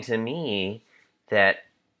interesting to me that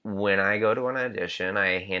when I go to an audition,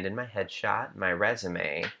 I hand in my headshot, my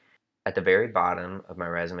resume. At the very bottom of my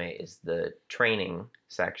resume is the training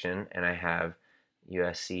section, and I have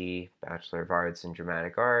USC Bachelor of Arts in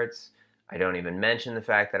Dramatic Arts. I don't even mention the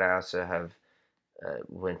fact that I also have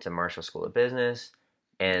went to Marshall School of Business,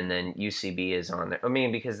 and then UCB is on there. I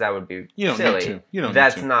mean, because that would be You don't silly. need to. You don't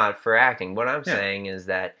That's need to. not for acting. What I'm Yeah. saying is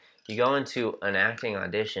that you go into an acting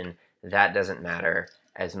audition, that doesn't matter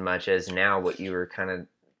as much as now what you were kind of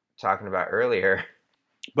talking about earlier.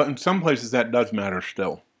 But in some places that does matter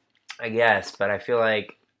still. I guess, but I feel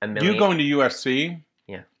like a million... You going to USC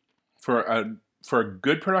Yeah. for a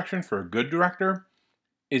good production, for a good director,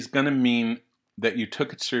 is going to mean that you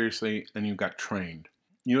took it seriously and you got trained.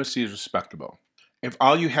 USC is respectable. If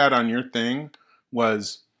all you had on your thing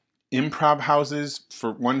was improv houses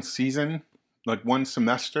for one season, like one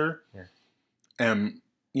semester, Yeah. and,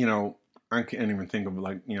 I can't even think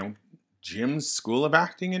of Jim's School of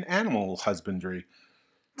Acting and Animal Husbandry.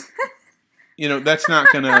 That's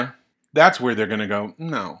not going to... That's where they're going to go,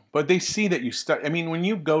 no. But they see that you study. I mean, when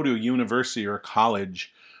you go to a university or a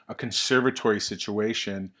college, a conservatory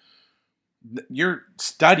situation, you're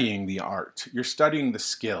studying the art. You're studying the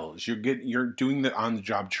skills. You're doing the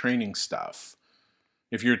on-the-job training stuff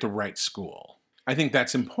if you're at the right school. I think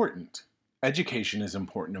that's important. Education is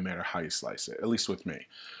important no matter how you slice it, at least with me.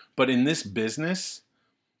 But in this business,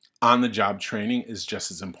 on-the-job training is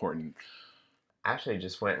just as important. Actually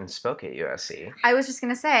just went and spoke at USC. I was just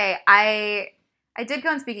going to say, I did go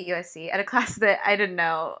and speak at USC at a class that I didn't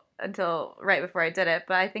know until right before I did it,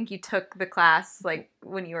 but I think you took the class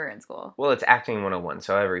when you were in school. Well, it's Acting 101,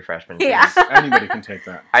 so every freshman Yeah. Anybody can take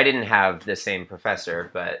that. I didn't have the same professor,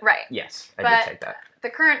 but Right. yes, I But did take that. The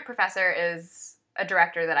current professor is a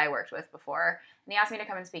director that I worked with before, and he asked me to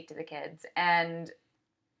come and speak to the kids, and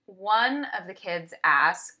one of the kids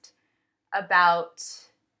asked, about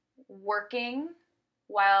working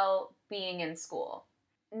while being in school.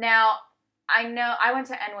 Now, I know I went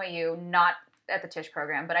to NYU, not at the Tisch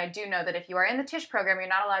program, but I do know that if you are in the Tisch program, you're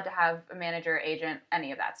not allowed to have a manager, agent,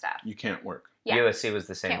 any of that stuff. You can't work. Yeah. USC was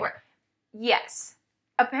the same Can't way. work. Yes.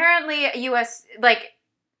 Apparently,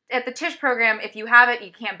 at the Tisch program, if you have it,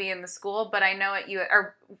 you can't be in the school. But I know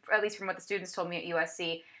or at least from what the students told me at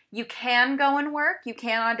USC, you can go and work. You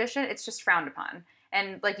can audition. It's just frowned upon,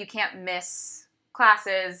 and like you can't miss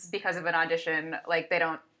classes because of an audition. Like they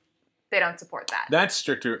don't support that. That's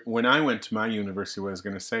stricter. When I went to my university, what I was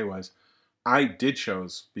going to say was, I did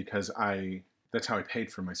shows because that's how I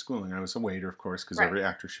paid for my schooling. I was a waiter, of course, because Right. every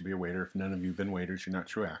actor should be a waiter. If none of you have been waiters, you're not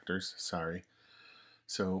true actors. Sorry.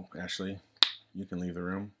 So, Ashley, you can leave the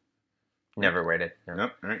room. Never waited. No.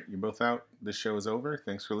 Nope. All right. You're both out. This show is over.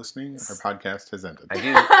 Thanks for listening. Our podcast has ended.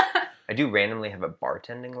 I do randomly have a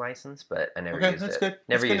bartending license, but I never Okay, used that's it. good.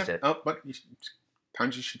 Never That's used good it. Oh, but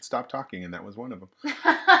times you should stop talking, and that was one of them.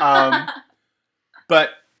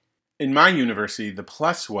 But in my university, the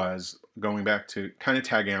plus was, going back to kind of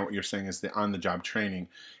tagging out what you're saying is the on-the-job training,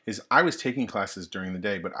 is I was taking classes during the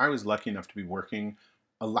day, but I was lucky enough to be working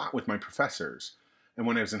a lot with my professors. And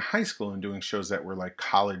when I was in high school and doing shows that were like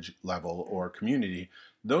college level or community,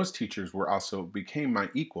 those teachers became my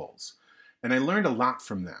equals. And I learned a lot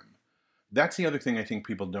from them. That's the other thing I think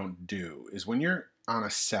people don't do, is when you're on a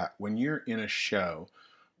set, when you're in a show,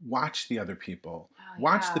 watch the other people.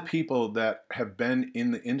 Watch the people that have been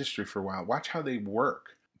in the industry for a while. Watch how they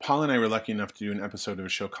work. Paul and I were lucky enough to do an episode of a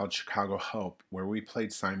show called Chicago Hope, where we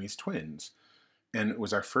played Siamese twins. And it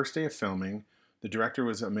was our first day of filming. The director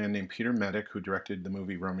was a man named Peter Medic, who directed the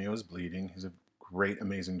movie Romeo is Bleeding. He's a great,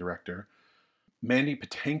 amazing director. Mandy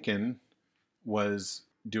Patinkin was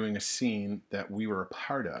doing a scene that we were a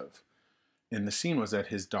part of. And the scene was that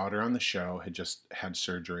his daughter on the show had just had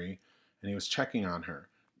surgery, and he was checking on her.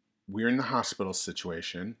 We were in the hospital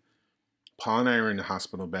situation. Paul and I were in the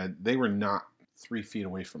hospital bed. They were not 3 feet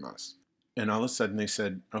away from us. And all of a sudden they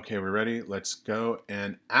said, okay, we're ready. Let's go.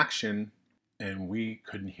 And action. And we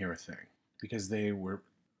couldn't hear a thing because they were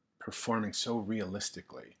performing so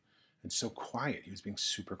realistically and so quiet. He was being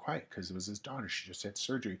super quiet because it was his daughter. She just had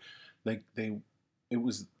surgery. It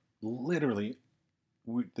was literally,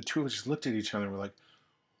 the two of us just looked at each other and were like,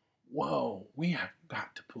 whoa, we have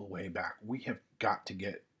got to pull way back. We have got to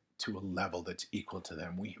get to a level that's equal to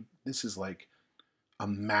them. This is like a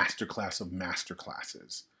masterclass of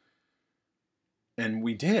masterclasses. And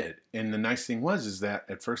we did. And the nice thing is that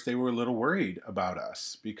at first they were a little worried about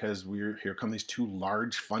us because here come these two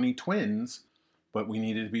large, funny twins, but we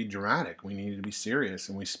needed to be dramatic. We needed to be serious.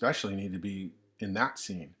 And we especially needed to be in that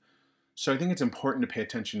scene. So I think it's important to pay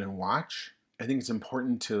attention and watch. I think it's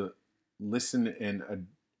important to listen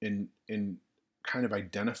and kind of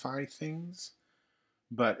identify things.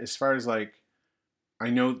 But as far as I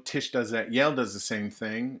know Tisch does that. Yale does the same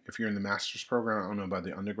thing. If you're in the master's program, I don't know about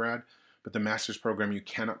the undergrad, but the master's program you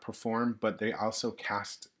cannot perform, but they also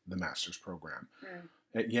cast the master's program.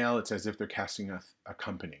 At Yale, it's as if they're casting a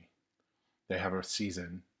company. They have a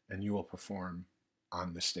season, and you will perform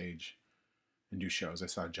on the stage and do shows. I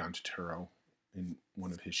saw John Turturro in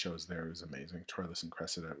one of his shows there. It was amazing. Troilus and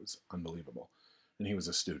Cressida, it was unbelievable. And he was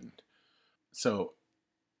a student. So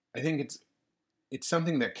I think it's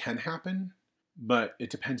something that can happen, but it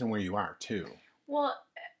depends on where you are, too. Well,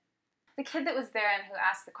 the kid that was there and who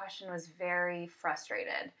asked the question was very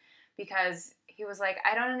frustrated because he was like,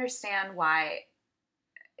 I don't understand why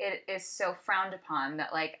it is so frowned upon that,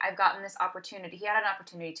 I've gotten this opportunity. He had an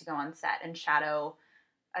opportunity to go on set and shadow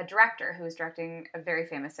a director who was directing a very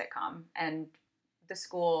famous sitcom, and the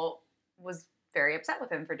school was very upset with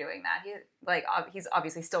him for doing that. He's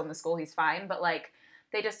obviously still in the school, he's fine, but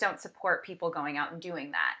they just don't support people going out and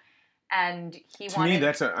doing that. And me,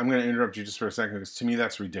 I'm going to interrupt you just for a second, because to me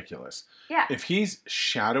that's ridiculous. Yeah. If he's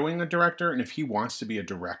shadowing a director and if he wants to be a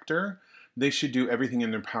director, they should do everything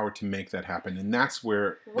in their power to make that happen. And that's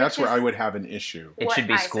where I would have an issue. It should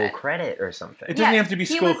be school credit or something. It doesn't have to be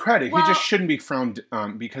school credit. He just shouldn't be frowned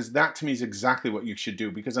on, because that to me is exactly what you should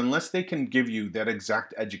do. Because unless they can give you that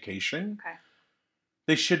exact education,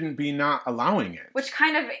 they shouldn't be not allowing it. Which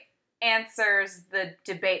kind of answers the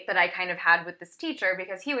debate that I kind of had with this teacher,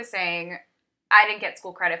 because he was saying, I didn't get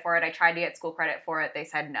school credit for it. I tried to get school credit for it. They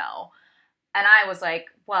said no. And I was like,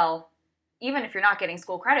 well, even if you're not getting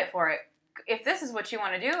school credit for it, if this is what you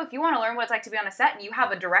want to do, if you want to learn what it's like to be on a set and you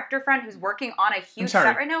have a director friend who's working on a huge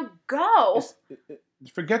set right now, go.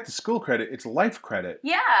 Forget the school credit. It's life credit.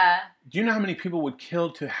 Yeah. Do you know how many people would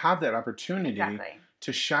kill to have that opportunity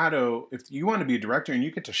to shadow? If you want to be a director and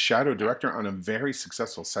you get to shadow a director on a very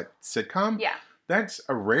successful sitcom, That's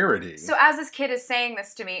a rarity. So as this kid is saying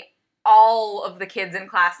this to me, all of the kids in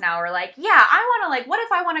class now are like, yeah, I want to, like, what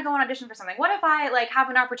if I want to go and audition for something? What if I, like, have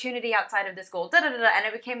an opportunity outside of this school? Da da da da. And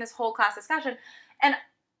it became this whole class discussion. And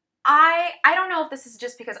I don't know if this is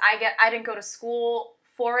just because I didn't go to school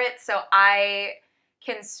for it, so I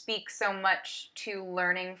can speak so much to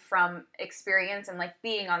learning from experience and, like,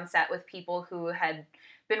 being on set with people who had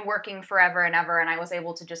been working forever and ever, and I was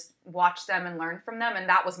able to just watch them and learn from them, and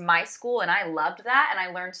that was my school, and I loved that, and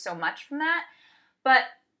I learned so much from that. But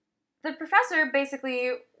the professor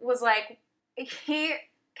basically was like, he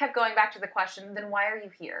kept going back to the question, then why are you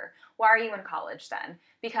here? Why are you in college then?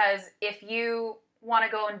 Because if you want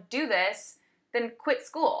to go and do this, then quit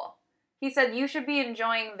school. He said, you should be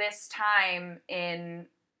enjoying this time in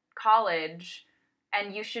college,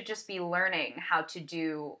 and you should just be learning how to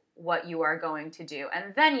do what you are going to do,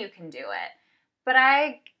 and then you can do it. But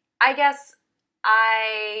I guess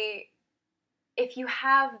if you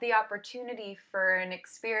have the opportunity for an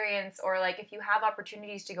experience, or, like, if you have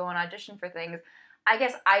opportunities to go and audition for things, I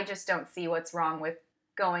guess I just don't see what's wrong with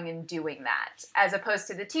going and doing that, as opposed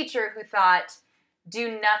to the teacher who thought,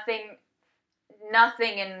 do nothing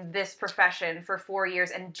in this profession for 4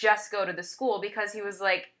 years and just go to the school, because he was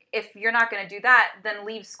like, if you're not going to do that, then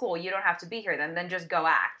leave school. You don't have to be here then just go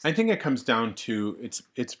act. I think it comes down to,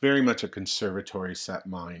 it's very much a conservatory set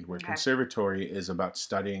mind, where Okay. conservatory is about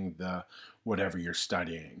studying the whatever you're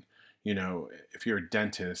studying. You know, if you're a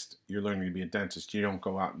dentist, you're learning to be a dentist. You don't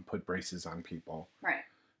go out and put braces on people. Right.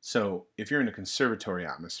 So if you're in a conservatory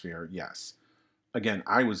atmosphere, yes. Again,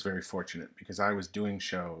 I was very fortunate because I was doing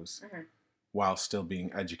shows Mhm. while still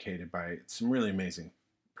being educated by some really amazing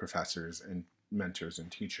professors and mentors and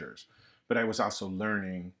teachers. But I was also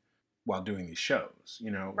learning while doing these shows. You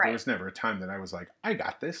know, Right. there was never a time that I was like, I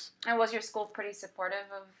got this. And was your school pretty supportive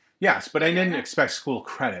of? Yes, but I didn't Mhm. expect school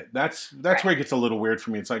credit. That's Right. where it gets a little weird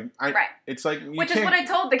for me. It's like Right. it's like you Which is can't- what I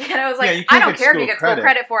told the kid. I was Yeah, like, you I can't don't get care if you school get credit. school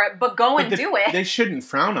credit for it, but go but and do it. They shouldn't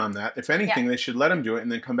frown on that. If anything, they should let him do it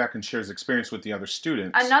and then come back and share his experience with the other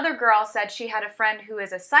students. Another girl said she had a friend who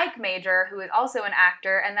is a psych major who is also an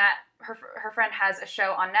actor, and that her friend has a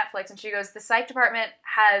show on Netflix, and she goes, the psych department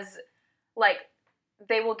has, like,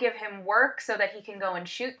 they will give him work so that he can go and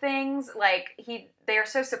shoot things. Like, they are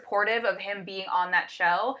so supportive of him being on that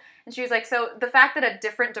show. And she was like, so the fact that a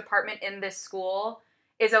different department in this school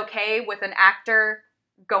is okay with an actor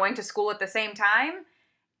going to school at the same time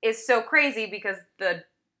is so crazy, because the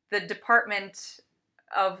department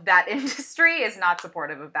of that industry is not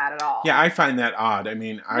supportive of that at all. Yeah, I find that odd. I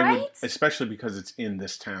mean, I would, Right? especially because it's in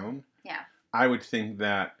this town. Yeah. I would think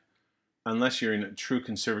that unless you're in a true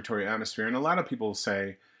conservatory atmosphere, and a lot of people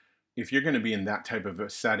say if you're going to be in that type of a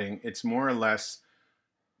setting, it's more or less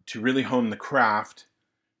to really hone the craft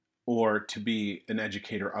or to be an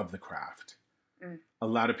educator of the craft. Mm. A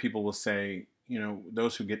lot of people will say, you know,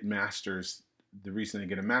 those who get masters, the reason they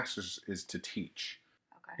get a master's is to teach.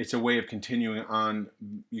 Okay. It's a way of continuing on.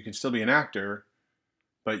 You can still be an actor,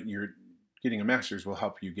 but you're getting a master's will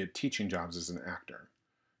help you get teaching jobs as an actor.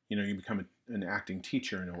 You know, you become an acting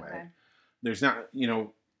teacher in a way. Okay. There's not, you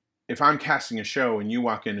know, if I'm casting a show and you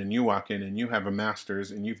walk in and you have a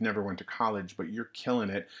master's and you've never went to college, but you're killing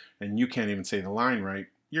it and you can't even say the line right,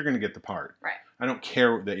 you're going to get the part. Right. I don't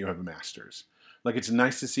care that you have a master's. Like, it's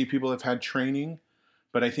nice to see people have had training,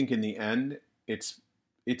 but I think in the end, it's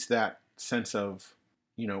that sense of,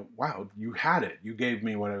 you know, wow, you had it. You gave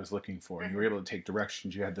me what I was looking for. You were able to take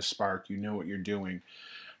directions. You had the spark. You know what you're doing.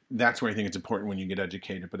 That's where I think it's important when you get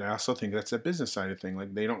educated. But I also think that's a business side of thing. Like,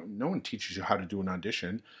 no one teaches you how to do an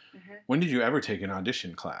audition. Mm-hmm. When did you ever take an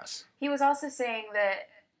audition class? He was also saying that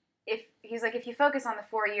if you focus on the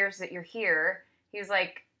 4 years that you're here, he was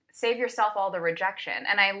like, save yourself all the rejection.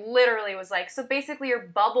 And I literally was like, so basically you're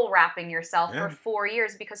bubble wrapping yourself Yeah. for 4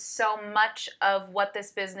 years, because so much of what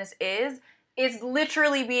this business is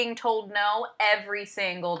literally being told no every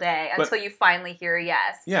single day until you finally hear a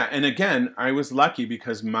yes. Yeah, and again, I was lucky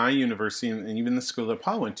because my university and even the school that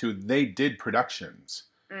Paul went to, they did productions.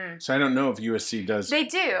 Mm. So I don't know if USC does They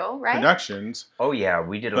do, right? productions. Oh yeah,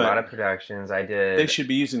 we did a But lot of productions. I did. They should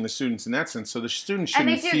be using the students in that sense. So the students And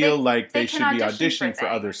they shouldn't do. feel They- like they they can should be audition for auditioning for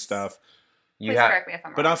other things. stuff. You Please have, correct me if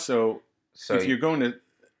I'm wrong. But also, so if you're going to,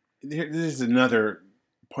 this is another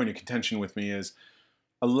point of contention with me, is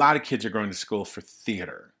a lot of kids are going to school for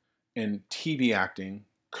theater, and TV acting,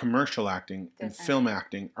 commercial acting, and Different. film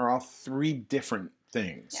acting are all three different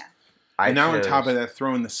things. Yeah. And now on top of that,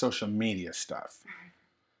 throw in the social media stuff.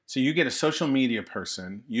 So you get a social media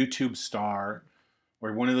person, YouTube star,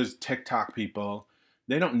 or one of those TikTok people,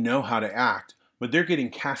 they don't know how to act, but they're getting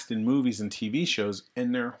cast in movies and TV shows,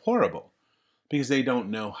 and they're horrible because they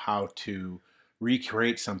don't know how to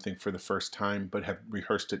recreate something for the first time but have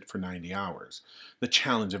rehearsed it for 90 hours. The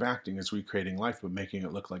challenge of acting is recreating life but making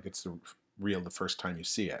it look like it's real the first time you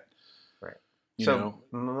see it. Right. You So know?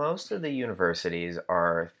 most of the universities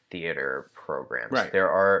are theater programs. Right. There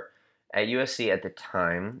are at USC at the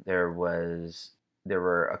time there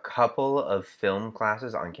were a couple of film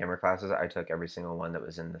classes, on camera classes. I took every single one that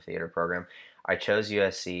was in the theater program. I chose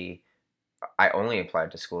USC. I only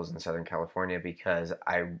applied to schools in Southern California because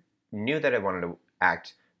I knew that I wanted to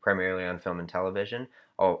act primarily on film and television.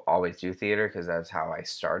 I'll always do theater because that's how I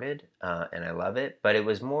started, and I love it. But it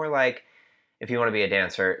was more like, if you want to be a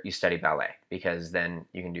dancer, you study ballet because then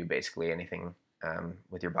you can do basically anything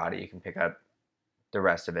with your body. You can pick up the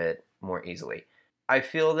rest of it more easily. I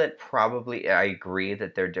feel that probably I agree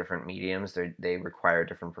that they're different mediums. They require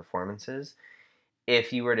different performances.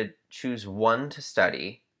 If you were to choose one to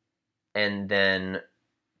study and then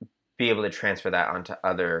be able to transfer that onto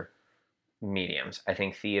other mediums, I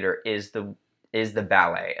think theater is the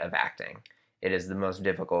ballet of acting. It is the most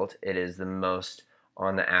difficult. It is the most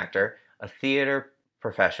on the actor. A theater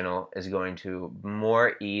professional is going to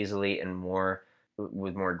more easily and more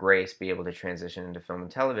with more grace be able to transition into film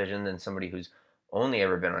and television than somebody who's only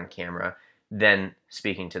ever been on camera, then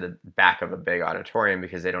speaking to the back of a big auditorium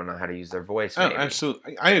because they don't know how to use their voice. Oh, Maybe.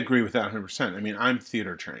 absolutely. I agree with that 100%. I mean, I'm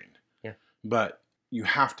theater trained. Yeah. But you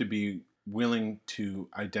have to be willing to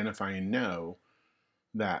identify and know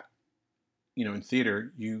that, you know, in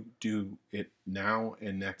theater, you do it now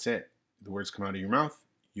and that's it. The words come out of your mouth,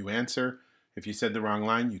 you answer. If you said the wrong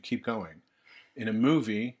line, you keep going. In a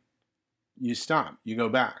movie, you stop, you go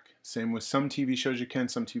back. Same with some TV shows you can,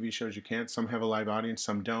 some TV shows you can't. Some have a live audience,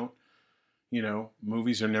 some don't. You know,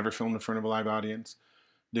 movies are never filmed in front of a live audience.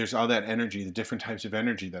 There's all that energy, the different types of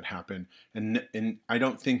energy that happen. And I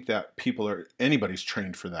don't think that anybody's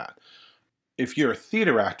trained for that. If you're a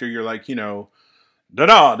theater actor, you're like, you know,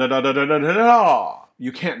 da-da, da-da, da-da, da-da, da.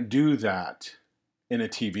 You can't do that in a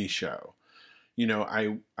TV show. You know,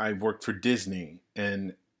 I worked for Disney,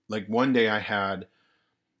 and like one day I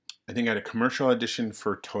think I had a commercial audition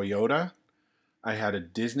for Toyota. I had a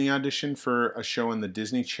Disney audition for a show on the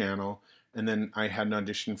Disney Channel, and then I had an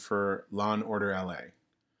audition for Law and Order LA.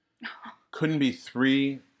 Couldn't be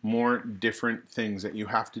three more different things that you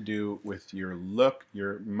have to do with your look,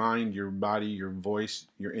 your mind, your body, your voice,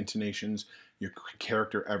 your intonations, your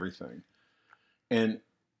character, everything. And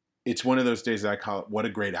it's one of those days that I call it "What a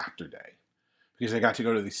Great Actor Day," because I got to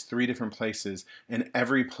go to these three different places, and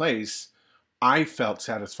every place I felt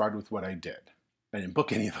satisfied with what I did. I didn't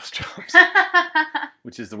book any of those jobs,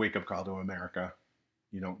 which is the wake-up call to America.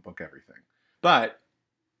 You don't book everything. But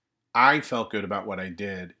I felt good about what I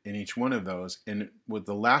did in each one of those. And with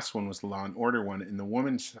the last one was the Law and Order one, and the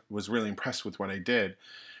woman was really impressed with what I did.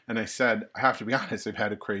 And I said, I have to be honest, I've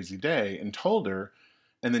had a crazy day, and told her,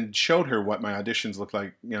 and then showed her what my auditions looked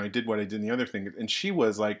like. You know, I did what I did in the other thing. And she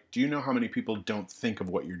was like, do you know how many people don't think of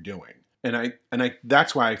what you're doing? And I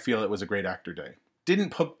that's why I feel it was a great actor day.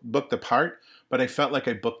 Didn't book the part, but I felt like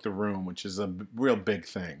I booked the room, which is a real big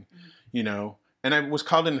thing, you know. And I was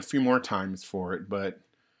called in a few more times for it, but,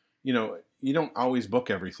 you know, you don't always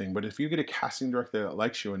book everything. But if you get a casting director that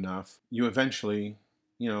likes you enough, you eventually,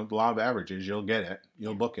 you know, the law of averages, you'll get it,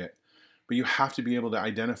 you'll book it. But you have to be able to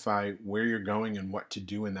identify where you're going and what to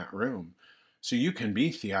do in that room. So you can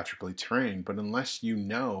be theatrically trained, but unless you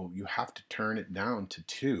know, you have to turn it down to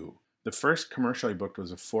 2. The first commercial I booked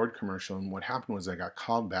was a Ford commercial, and what happened was I got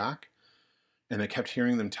called back, and I kept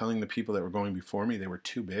hearing them telling the people that were going before me they were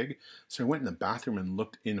too big. So I went in the bathroom and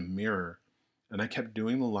looked in a mirror, and I kept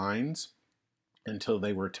doing the lines until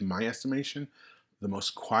they were, to my estimation, the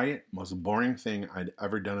most quiet, most boring thing I'd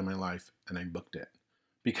ever done in my life, and I booked it.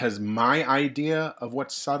 Because my idea of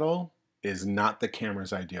what's subtle is not the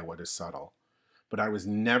camera's idea of what is subtle. But I was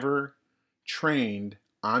never trained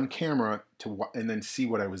on camera and then see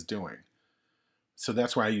what I was doing. So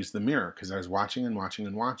that's why I used the mirror, because I was watching and watching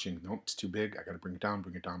and watching. Nope, it's too big. I got to bring it down,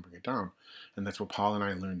 bring it down, bring it down. And that's what Paul and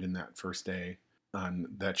I learned in that first day on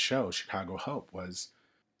that show, Chicago Hope, was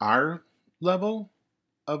our level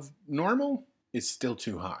of normal is still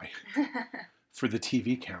too high for the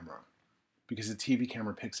TV camera, because the TV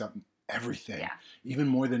camera picks up everything, even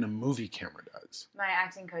more than a movie camera does. My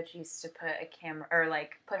acting coach used to put a camera, or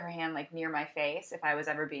like put her hand like near my face if I was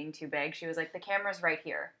ever being too big. She was like, the camera's right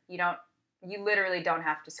here. You literally don't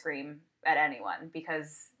have to scream at anyone,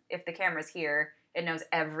 because if the camera's here, it knows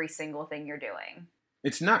every single thing you're doing.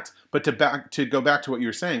 It's nuts. But to go back to what you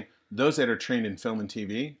were saying, those that are trained in film and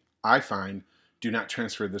TV, I find, do not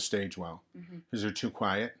transfer the stage well, because they're too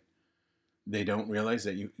quiet. They don't realize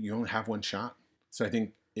that you only have one shot. So I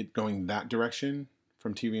think it going that direction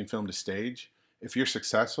from TV and film to stage If you're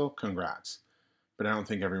successful, congrats. But I don't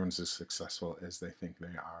think everyone's as successful as they think they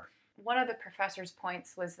are. One of the professor's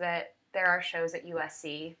points was that there are shows at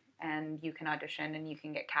USC and you can audition and you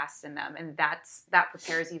can get cast in them, and that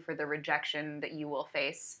prepares you for the rejection that you will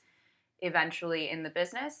face eventually in the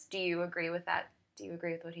business. Do you agree with that? Do you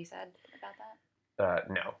agree with what he said about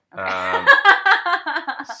that? No. Okay.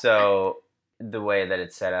 So the way that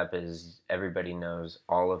it's set up is everybody knows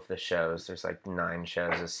all of the shows. There's like 9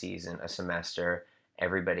 shows a semester.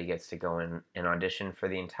 Everybody gets to go in and audition for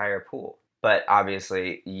the entire pool. But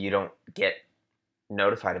obviously, you don't get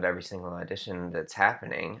notified of every single audition that's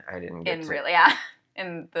happening. I didn't get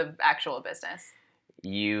in the actual business.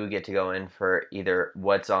 You get to go in for either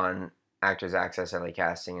what's on Actors Access, LA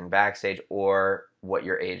Casting, and Backstage, or what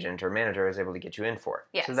your agent or manager is able to get you in for.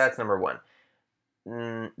 Yes. So that's number one.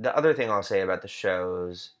 The other thing I'll say about the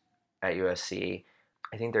shows at USC,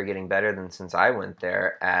 I think they're getting better than since I went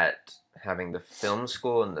there at having the film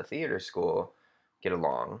school and the theater school get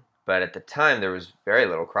along. But at the time, there was very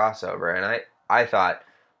little crossover, and I thought,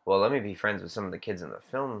 well, let me be friends with some of the kids in the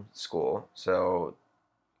film school. So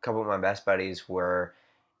a couple of my best buddies were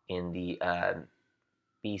in the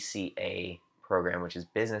BCA program, which is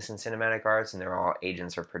Business and Cinematic Arts, and they're all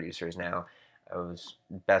agents or producers now. I was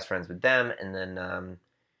best friends with them, and then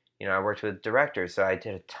I worked with directors, so I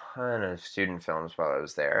did a ton of student films while I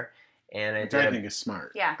was there. And Which I think is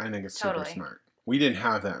smart. Yeah, I think it's totally. super smart. We didn't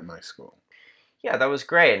have that in my school. Yeah, that was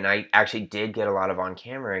great, and I actually did get a lot of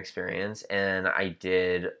on-camera experience, and I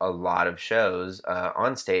did a lot of shows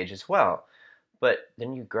on stage as well. But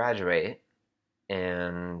then you graduate,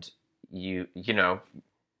 and you know,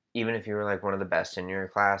 even if you were like one of the best in your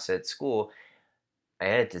class at school,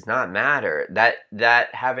 it does not matter.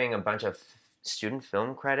 That having a bunch of student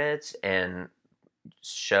film credits and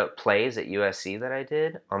show plays at USC that I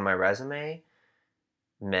did on my resume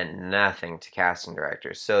meant nothing to casting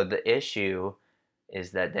directors. So the issue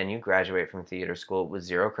is that then you graduate from theater school with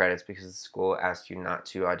 0 credits because the school asked you not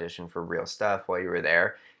to audition for real stuff while you were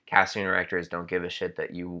there. Casting directors don't give a shit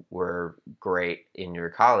that you were great in your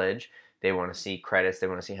college. They want to see credits. They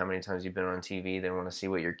want to see how many times you've been on TV. They want to see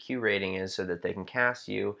what your Q rating is so that they can cast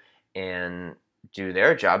you and do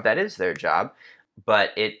their job. That is their job.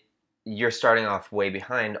 But you're starting off way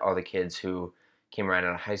behind all the kids who came right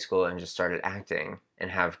out of high school and just started acting and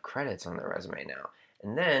have credits on their resume now.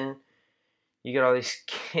 And then you get all these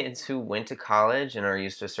kids who went to college and are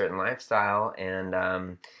used to a certain lifestyle, and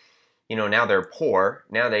now they're poor.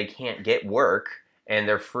 Now they can't get work, and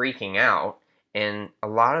they're freaking out. And a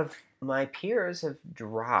lot of my peers have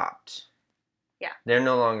dropped. Yeah, they're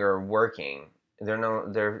no longer working.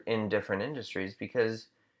 They're in different industries because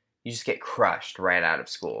you just get crushed right out of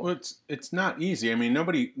school. Well, it's not easy. I mean,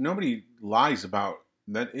 nobody lies about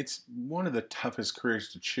that. It's one of the toughest careers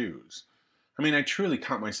to choose. I mean, I truly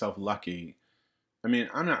count myself lucky. I mean,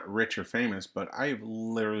 I'm not rich or famous, but I've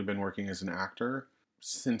literally been working as an actor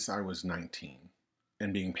since I was 19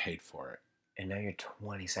 and being paid for it. And now you're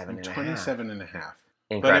 27 and 27 and a half.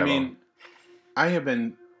 Incredible. But I mean, I have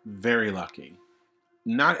been very lucky.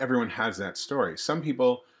 Not everyone has that story. Some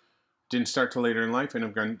people didn't start till later in life and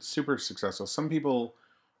have gone super successful. Some people,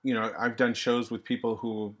 I've done shows with people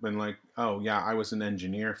who have been like, oh yeah, I was an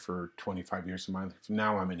engineer for 25 years of my life.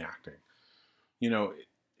 Now I'm in acting.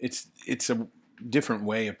 It's a different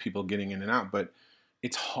way of people getting in and out, but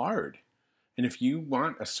it's hard. And if you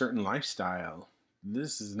want a certain lifestyle,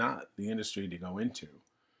 this is not the industry to go into.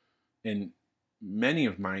 And many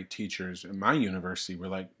of my teachers at my university were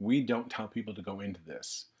like, we don't tell people to go into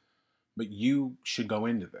this, but you should go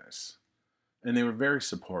into this. And they were very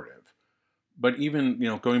supportive. But even,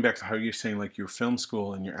 going back to how you're saying like your film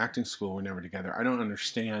school and your acting school were never together, I don't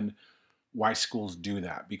understand why schools do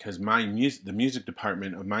that, because the music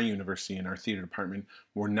department of my university and our theater department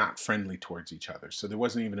were not friendly towards each other. So there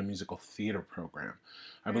wasn't even a musical theater program.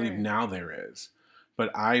 I believe now there is.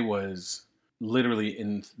 But I was literally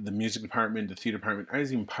in the music department, the theater department. I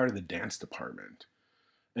was even part of the dance department.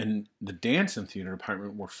 And the dance and theater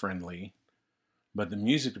department were friendly, but the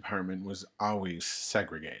music department was always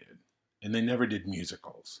segregated. And they never did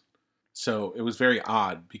musicals. So it was very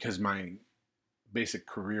odd because my basic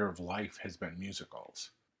career of life has been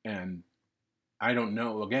musicals. And I don't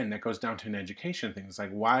know, again, that goes down to an education thing. It's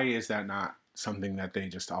like, why is that not something that they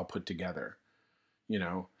just all put together?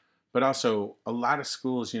 But also a lot of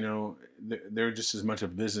schools, they're just as much a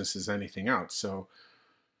business as anything else. So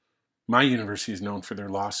my university is known for their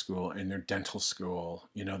law school and their dental school,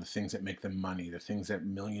 the things that make them money, the things that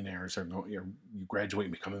millionaires are going, you graduate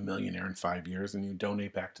and become a millionaire in 5 years and you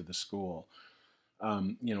donate back to the school.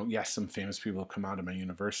 Yes, some famous people have come out of my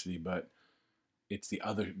university, but it's the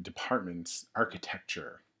other departments,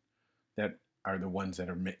 architecture, that are the ones that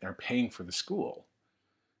are paying for the school.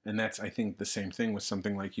 And that's, I think, the same thing with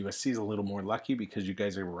something like USC is a little more lucky because you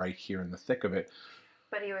guys are right here in the thick of it.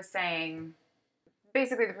 But he was saying,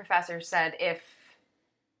 basically the professor said if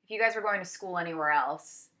you guys were going to school anywhere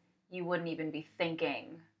else, you wouldn't even be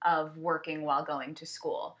thinking of working while going to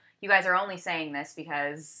school. You guys are only saying this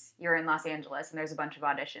because you're in Los Angeles and there's a bunch of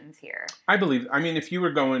auditions here. I believe, I mean, if you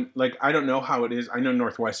were going, like, I don't know how it is. I know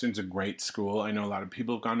Northwestern's a great school. I know a lot of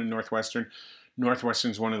people have gone to Northwestern.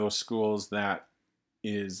 Northwestern's one of those schools that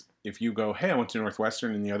is, if you go, hey, I went to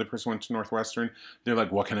Northwestern, and the other person went to Northwestern, they're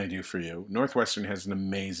like, what can I do for you? Northwestern has an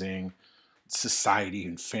amazing society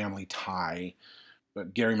and family tie.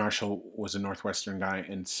 But Gary Marshall was a Northwestern guy,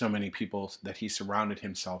 and so many people that he surrounded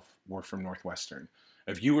himself were from Northwestern.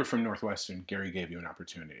 If you were from Northwestern, Gary gave you an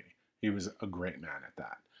opportunity. He was a great man at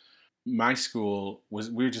that. My school we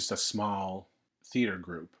were just a small theater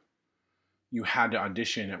group. You had to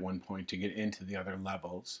audition at one point to get into the other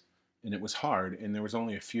levels, and it was hard, and there was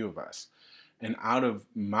only a few of us. And out of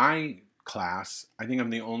my class, I think I'm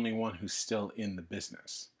the only one who's still in the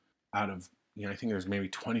business. Out of, I think there's maybe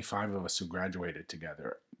 25 of us who graduated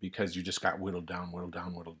together because you just got whittled down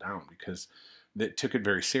because they took it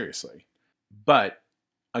very seriously. But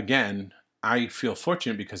again, I feel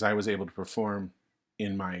fortunate because I was able to perform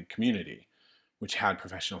in my community, which had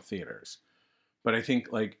professional theaters. But I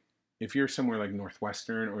think, like, if you're somewhere like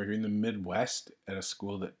Northwestern, or you're in the Midwest at a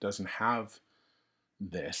school that doesn't have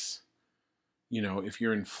this, if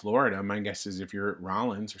you're in Florida, my guess is if you're at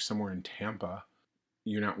Rollins or somewhere in Tampa,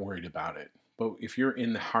 you're not worried about it. But if you're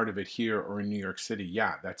in the heart of it here or in New York City,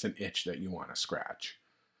 yeah, that's an itch that you want to scratch.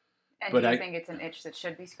 And do you think it's an itch that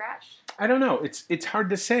should be scratched? I don't know. It's hard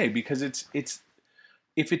to say because it's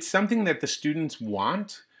if it's something that the students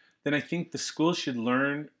want, then I think the school should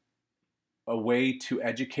learn a way to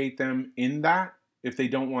educate them in that if they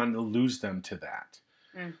don't want to lose them to that.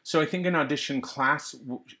 So I think an audition class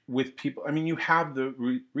with people, I mean, you have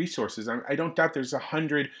the resources. I don't doubt there's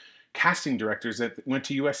 100 casting directors that went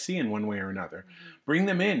to USC in one way or another. Bring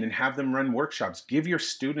them in and have them run workshops. Give your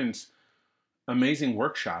students amazing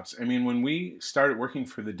workshops. I mean, when we started working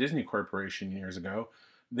for the Disney Corporation years ago,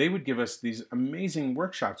 they would give us these amazing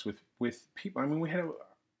workshops with people. I mean, we had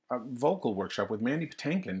a vocal workshop with Mandy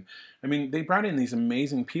Patinkin. I mean, they brought in these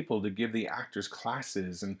amazing people to give the actors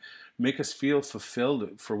classes and make us feel fulfilled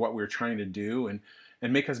for what we were trying to do and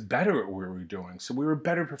make us better at what we were doing. So we were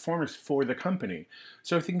better performers for the company.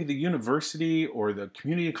 So I think the university or the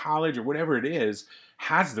community college or whatever it is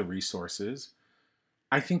has the resources.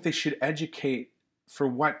 I think they should educate for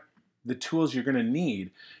what the tools you're going to need.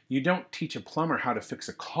 You don't teach a plumber how to fix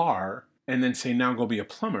a car and then say, now go be a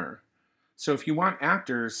plumber. So if you want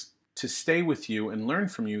actors to stay with you and learn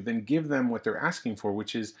from you, then give them what they're asking for,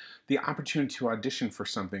 which is the opportunity to audition for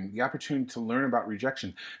something, the opportunity to learn about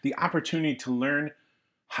rejection, the opportunity to learn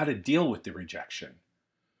how to deal with the rejection,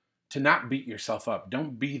 to not beat yourself up.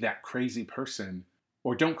 Don't be that crazy person,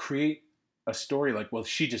 or don't create a story like, well,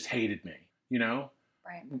 she just hated me,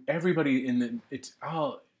 Right. Everybody it's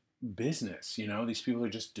all business, these people are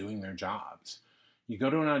just doing their jobs. You go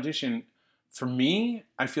to an audition. For me,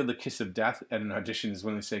 I feel the kiss of death at an audition is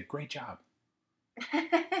when they say, great job.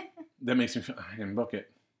 That makes me feel, I can book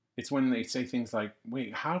it. It's when they say things like,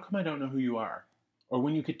 wait, how come I don't know who you are? Or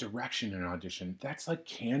when you get direction in an audition, that's like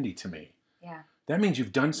candy to me. Yeah. That means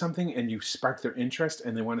you've done something and you've sparked their interest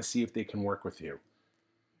and they want to see if they can work with you.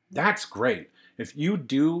 That's great. If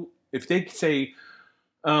they say,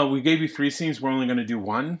 we gave you 3 scenes, we're only going to do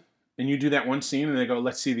 1, and you do that 1 scene and they go,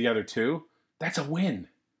 let's see the other 2, that's a win.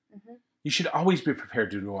 Mm-hmm. You should always be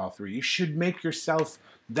prepared to do all 3. You should make yourself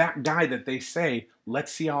that guy that they say,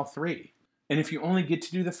 let's see all 3. And if you only get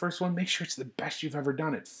to do the first one, make sure it's the best you've ever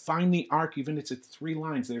done it. Find the arc, even if it's 3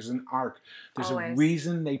 lines. There's an arc. There's always a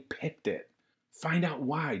reason they picked it. Find out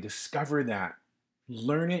why. Discover that.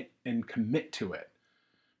 Learn it and commit to it.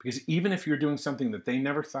 Because even if you're doing something that they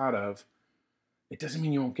never thought of, it doesn't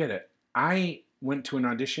mean you won't get it. I went to an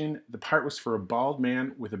audition. The part was for a bald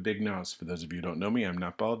man with a big nose. For those of you who don't know me, I'm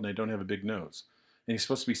not bald and I don't have a big nose. And he's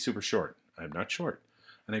supposed to be super short. I'm not short.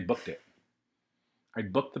 And I booked it. I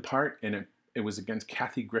booked the part, and it was against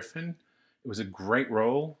Kathy Griffin. It was a great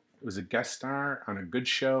role. It was a guest star on a good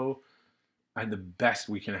show. I had the best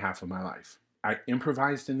week and a half of my life. I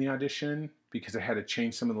improvised in the audition because I had to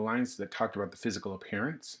change some of the lines that talked about the physical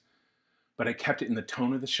appearance. But I kept it in the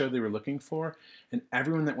tone of the show they were looking for, and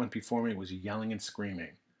everyone that went before me was yelling and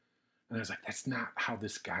screaming. And I was like, that's not how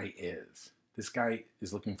this guy is. This guy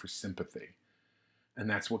is looking for sympathy. And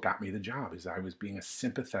that's what got me the job, is I was being a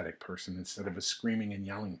sympathetic person instead of a screaming and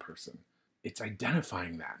yelling person. it's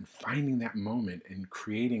identifying that and finding that moment and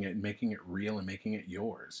creating it and making it real and making it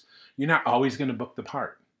yours. You're not always going to book the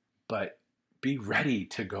part, but be ready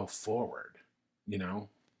to go forward. You know,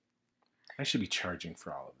 I should be charging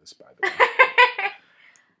for all of this, by the way.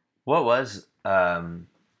 What was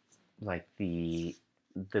like the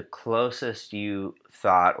closest you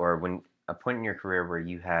thought, or when a point in your career where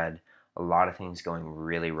you had a lot of things going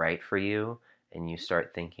really right for you, and you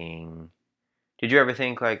start thinking, did you ever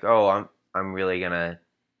think like, oh, I'm really gonna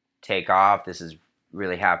take off. This is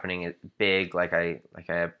really happening big, like I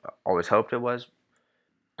always hoped it was.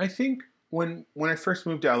 I think when I first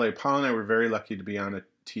moved to LA, Paul and I were very lucky to be on a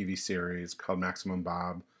TV series called Maximum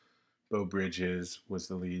Bob. Beau Bridges was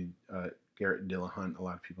the lead. Garrett Dillahunt, a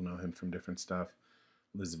lot of people know him from different stuff.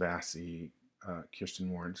 Liz Vassy, Kirsten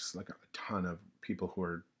Warren, just like a ton of people who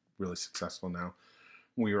are really successful now.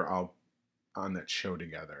 We were all on that show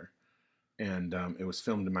together, and it was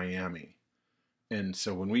filmed in Miami. And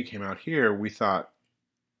so when we came out here, we thought,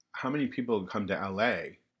 how many people would come to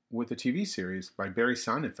LA with a TV series by Barry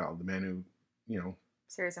Sonnenfeld, the man who, you know,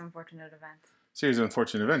 Series of Unfortunate Events. Series of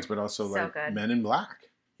Unfortunate Events, but also So like good. Men in Black.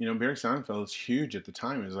 You know, Barry Sonnenfeld was huge at the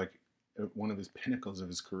time. It was like one of his pinnacles of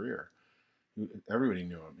his career. Everybody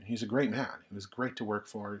knew him. And he's a great man. He was great to work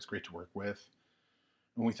for. He was great to work with.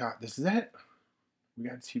 And we thought, this is it. We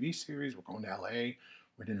got a TV series. We're going to LA.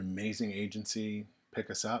 We're at an amazing agency. Pick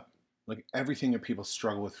us up. Like everything that people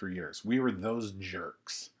struggle with for years. We were those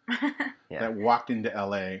jerks that walked into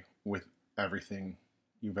LA with everything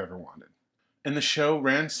you've ever wanted. And the show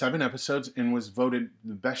ran 7 episodes and was voted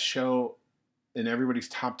the best show in everybody's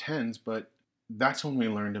top 10s. But that's when we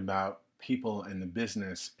learned about people and the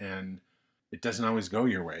business, and it doesn't always go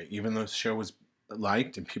your way. Even though the show was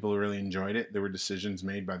liked and people really enjoyed it, there were decisions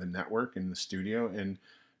made by the network and the studio and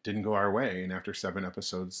didn't go our way. And after 7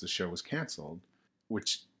 episodes, the show was canceled,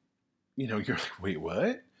 which, you know, you're like, wait,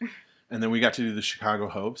 what? And then we got to do the Chicago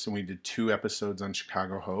Hopes, and we did 2 episodes on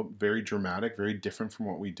Chicago Hope. Very dramatic, very different from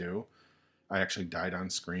what we do. I actually died on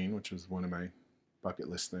screen, which was one of my bucket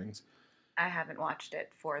list things. I haven't watched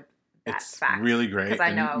it for that It's fact. really great. Because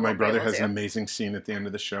I know And my brother has to. an amazing scene at the end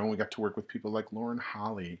of the show, and we got to work with people like Lauren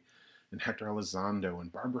Holly and Hector Elizondo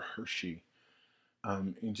and Barbara Hershey.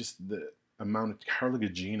 And just the amount of Carla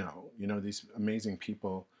Gugino, you know, these amazing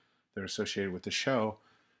people that are associated with the show.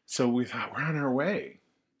 So we thought, we're on our way.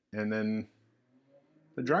 And then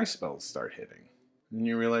the dry spells start hitting. And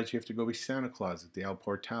you realize you have to go be Santa Claus at the El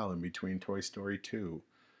Portal in between Toy Story 2.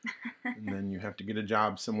 And then you have to get a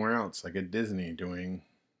job somewhere else, like at Disney, doing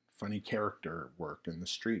funny character work in the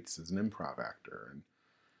streets as an improv actor. And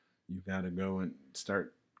you got to go and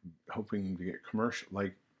start hoping to get commercial.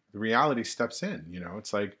 Like, the reality steps in, you know.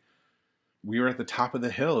 It's like we were at the top of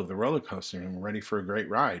the hill of the roller coaster and we're ready for a great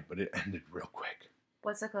ride, but it ended real quick.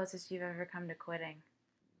 What's the closest you've ever come to quitting?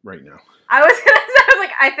 Right now. I was gonna say, I was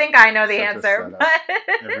like, I think I know the Such a answer. setup.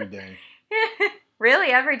 But Every day. Really,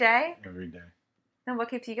 every day? Every day. Then what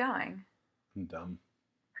keeps you going? I'm dumb.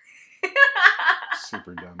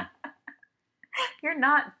 Super dumb. You're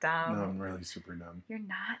not dumb. No, I'm really super dumb. You're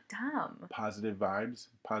not dumb. Positive vibes,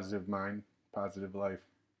 positive mind, positive life.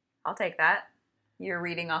 I'll take that. You're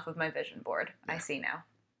reading off of my vision board. Yeah. I see now.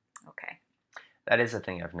 Okay. That is the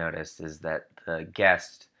thing I've noticed, is that the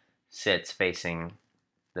guest sits facing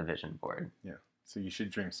the vision board. Yeah. So you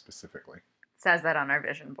should dream specifically. It says that on our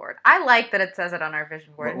vision board. I like that it says it on our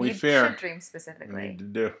vision board. What we You fear. should dream We specifically. need to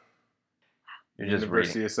do. You're just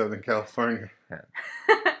University reading. of Southern California.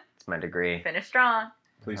 It's my degree. Finish strong.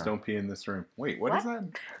 Please Uh-huh. don't pee in this room. Wait, what is that?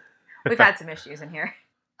 We've had some issues in here.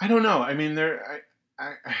 I don't know. I mean,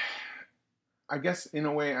 I guess in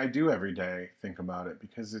a way I do every day think about it,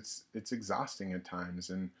 because it's exhausting at times,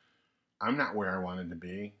 and I'm not where I wanted to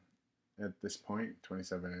be at this point,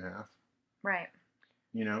 27 and a half, Right.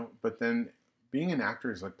 you know, but then being an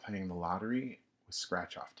actor is like playing the lottery with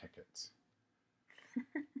scratch off tickets,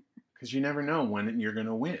 because you never know when you're going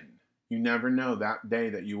to win. You never know that day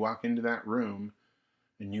that you walk into that room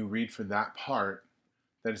and you read for that part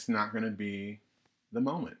that it's not going to be the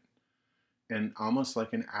moment. And almost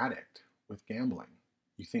like an addict with gambling,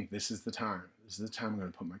 you think, this is the time. This is the time I'm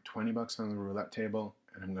going to put my $20 on the roulette table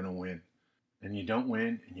and I'm going to win. And you don't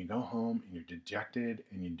win, and you go home and you're dejected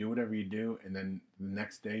and you do whatever you do. And then the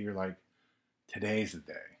next day you're like, today's the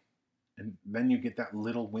day. And then you get that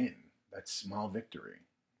little win, that small victory.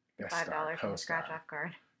 Guest star, $5 from the co-star. scratch off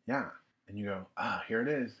card. Yeah. And you go, here it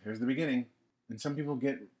is. Here's the beginning. And some people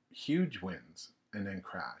get huge wins and then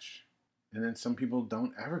crash. And then some people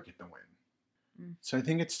don't ever get the win. Mm. So I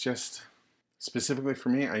think it's just, specifically for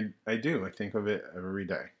me, I do. I think of it every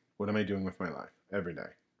day. What am I doing with my life? Every day.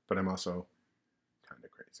 But I'm also kind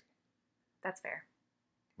of crazy. That's fair.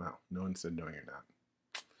 Wow, no one said no, you're not.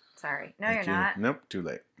 Sorry. No, Thank you're you. not. Nope, too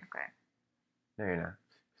late. Okay. No, you're not.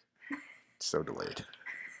 So delayed.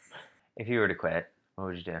 If you were to quit, what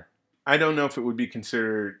would you do? I don't know if it would be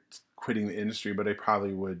considered quitting the industry, but I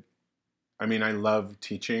probably would. I mean, I love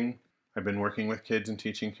teaching. I've been working with kids and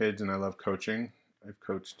teaching kids, and I love coaching. I've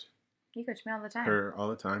coached You coach me all the time. her all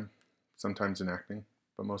the time, sometimes in acting,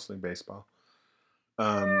 but mostly baseball.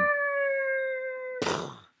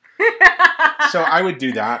 So I would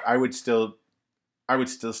do that. I would still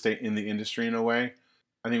stay in the industry in a way.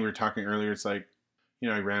 I think we were talking earlier. It's like,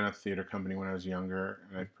 I ran a theater company when I was younger,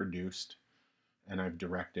 and I've produced, and I've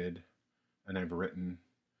directed, and I've written.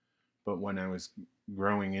 But when I was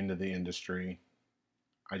growing into the industry,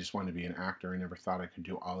 I just wanted to be an actor. I never thought I could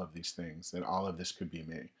do all of these things, that all of this could be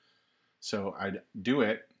me. So I'd do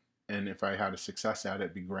it, and if I had a success at it,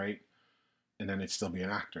 it'd be great, and then I'd still be an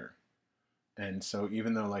actor. And so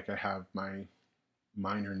even though like I have my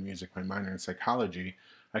minor in music, my minor in psychology,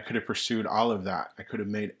 I could have pursued all of that. I could have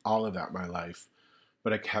made all of that my life,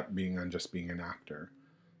 but I kept being on just being an actor.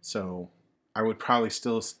 So I would probably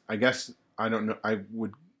still, I guess, I don't know, I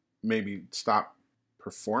would maybe stop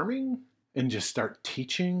performing and just start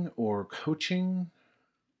teaching or coaching,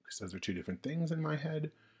 because those are two different things in my head.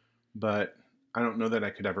 But I don't know that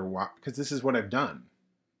I could ever walk, because this is what I've done.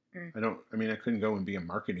 I couldn't go and be a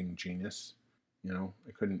marketing genius.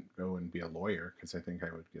 I couldn't go and be a lawyer, because I think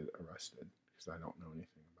I would get arrested, because I don't know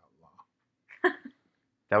anything about law.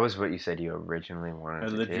 That was what you said you originally wanted I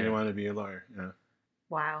to literally do. want to be a lawyer, yeah.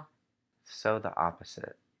 Wow. So the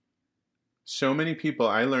opposite. So many people,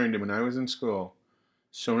 I learned when I was in school,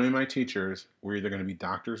 so many of my teachers were either going to be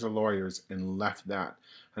doctors or lawyers and left that.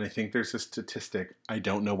 And I think there's a statistic, I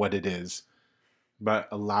don't know what it is, but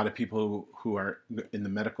a lot of people who are in the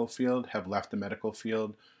medical field have left the medical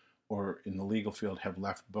field, or in the legal field have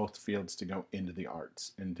left both fields to go into the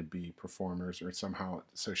arts and to be performers or somehow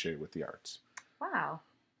associated with the arts. Wow.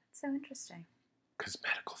 That's so interesting. Because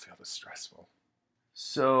medical field is stressful.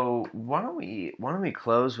 So why don't we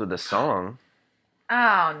close with a song?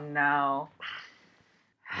 Oh, no.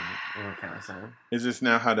 What kind of song? Is this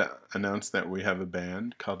now how to announce that we have a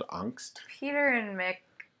band called Angst? Peter and Mick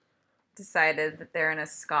decided that they're in a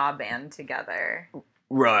ska band together.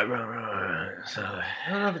 Right. So I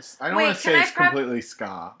don't know if it's. I don't Wait, want to can say I it's completely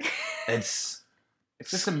ska. it's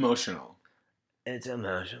It's just emotional.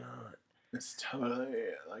 emotional. It's totally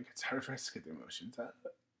like it's hard for us to get the emotions out.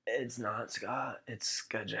 It's not ska. It's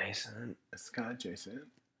ska adjacent. It's ska adjacent,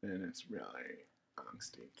 and it's really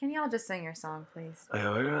angsty. Can y'all just sing your song, please? Okay,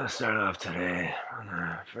 we're gonna start off today on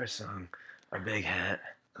our first song, our big hit,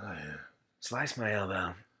 Oh yeah. "Slice My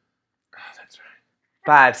Elbow." Oh, that's right.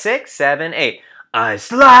 5, 6, 7, 8. I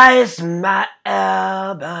slice my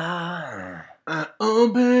elbow, I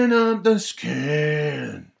open up the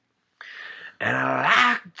skin. and I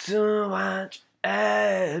like to watch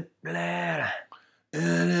it bleed.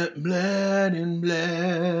 And it bled and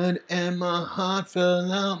bled, and my heart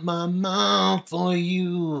fell out my mouth for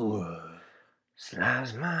you.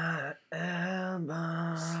 Slice my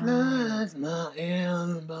elbow. Slice my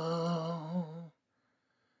elbow.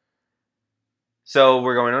 So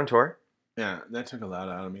we're going on tour. Yeah, that took a lot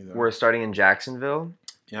out of me though. We're starting in Jacksonville,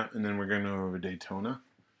 Yeah, and then we're going to go over Daytona.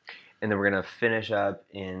 and then we're gonna finish up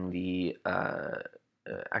in the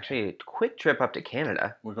actually a quick trip up to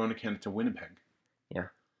Canada, We're going to Canada to Winnipeg.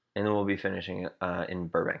 and then we'll be finishing in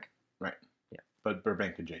Burbank. Right. Yeah. But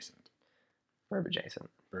Burbank adjacent. Burb adjacent.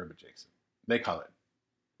 Burb adjacent. They call it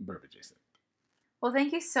Burb adjacent. Well,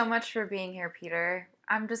 thank you so much for being here, Peter.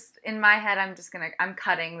 I'm just, in my head, I'm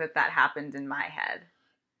cutting that happened in my head.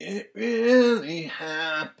 It really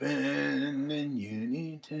happened, and you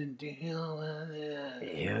need to deal with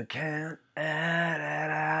it. You can't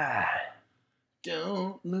edit it.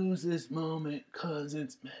 Don't lose this moment, 'cause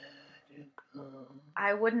it's magical.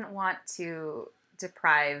 I wouldn't want to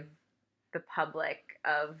deprive the public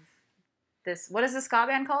of this. What is the ska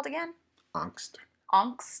band called again? Angst.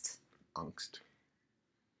 Angst. Angst.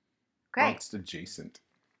 Okay. Angst adjacent,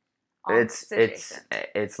 It's Angst adjacent.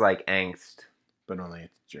 it's like angst. but only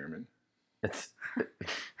it's German. It's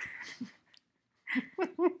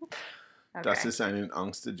Okay. Das ist einen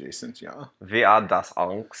Angst adjacent, ja. wir are das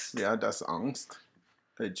Angst. Ja, das Angst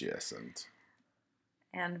adjacent.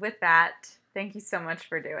 And with that, thank you so much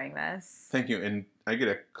for doing this. Thank you, and I get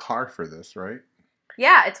a car for this, right?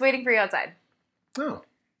 Yeah, it's waiting for you outside. Oh,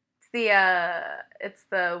 It's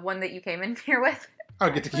the one that you came in here with. I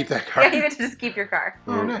get to keep that car. Yeah, you get to just keep your car.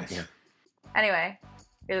 Oh, nice. Yeah. Anyway,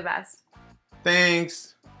 you're the best.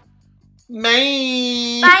 Thanks.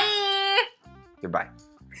 Bye. Bye! Goodbye.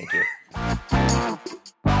 Thank you.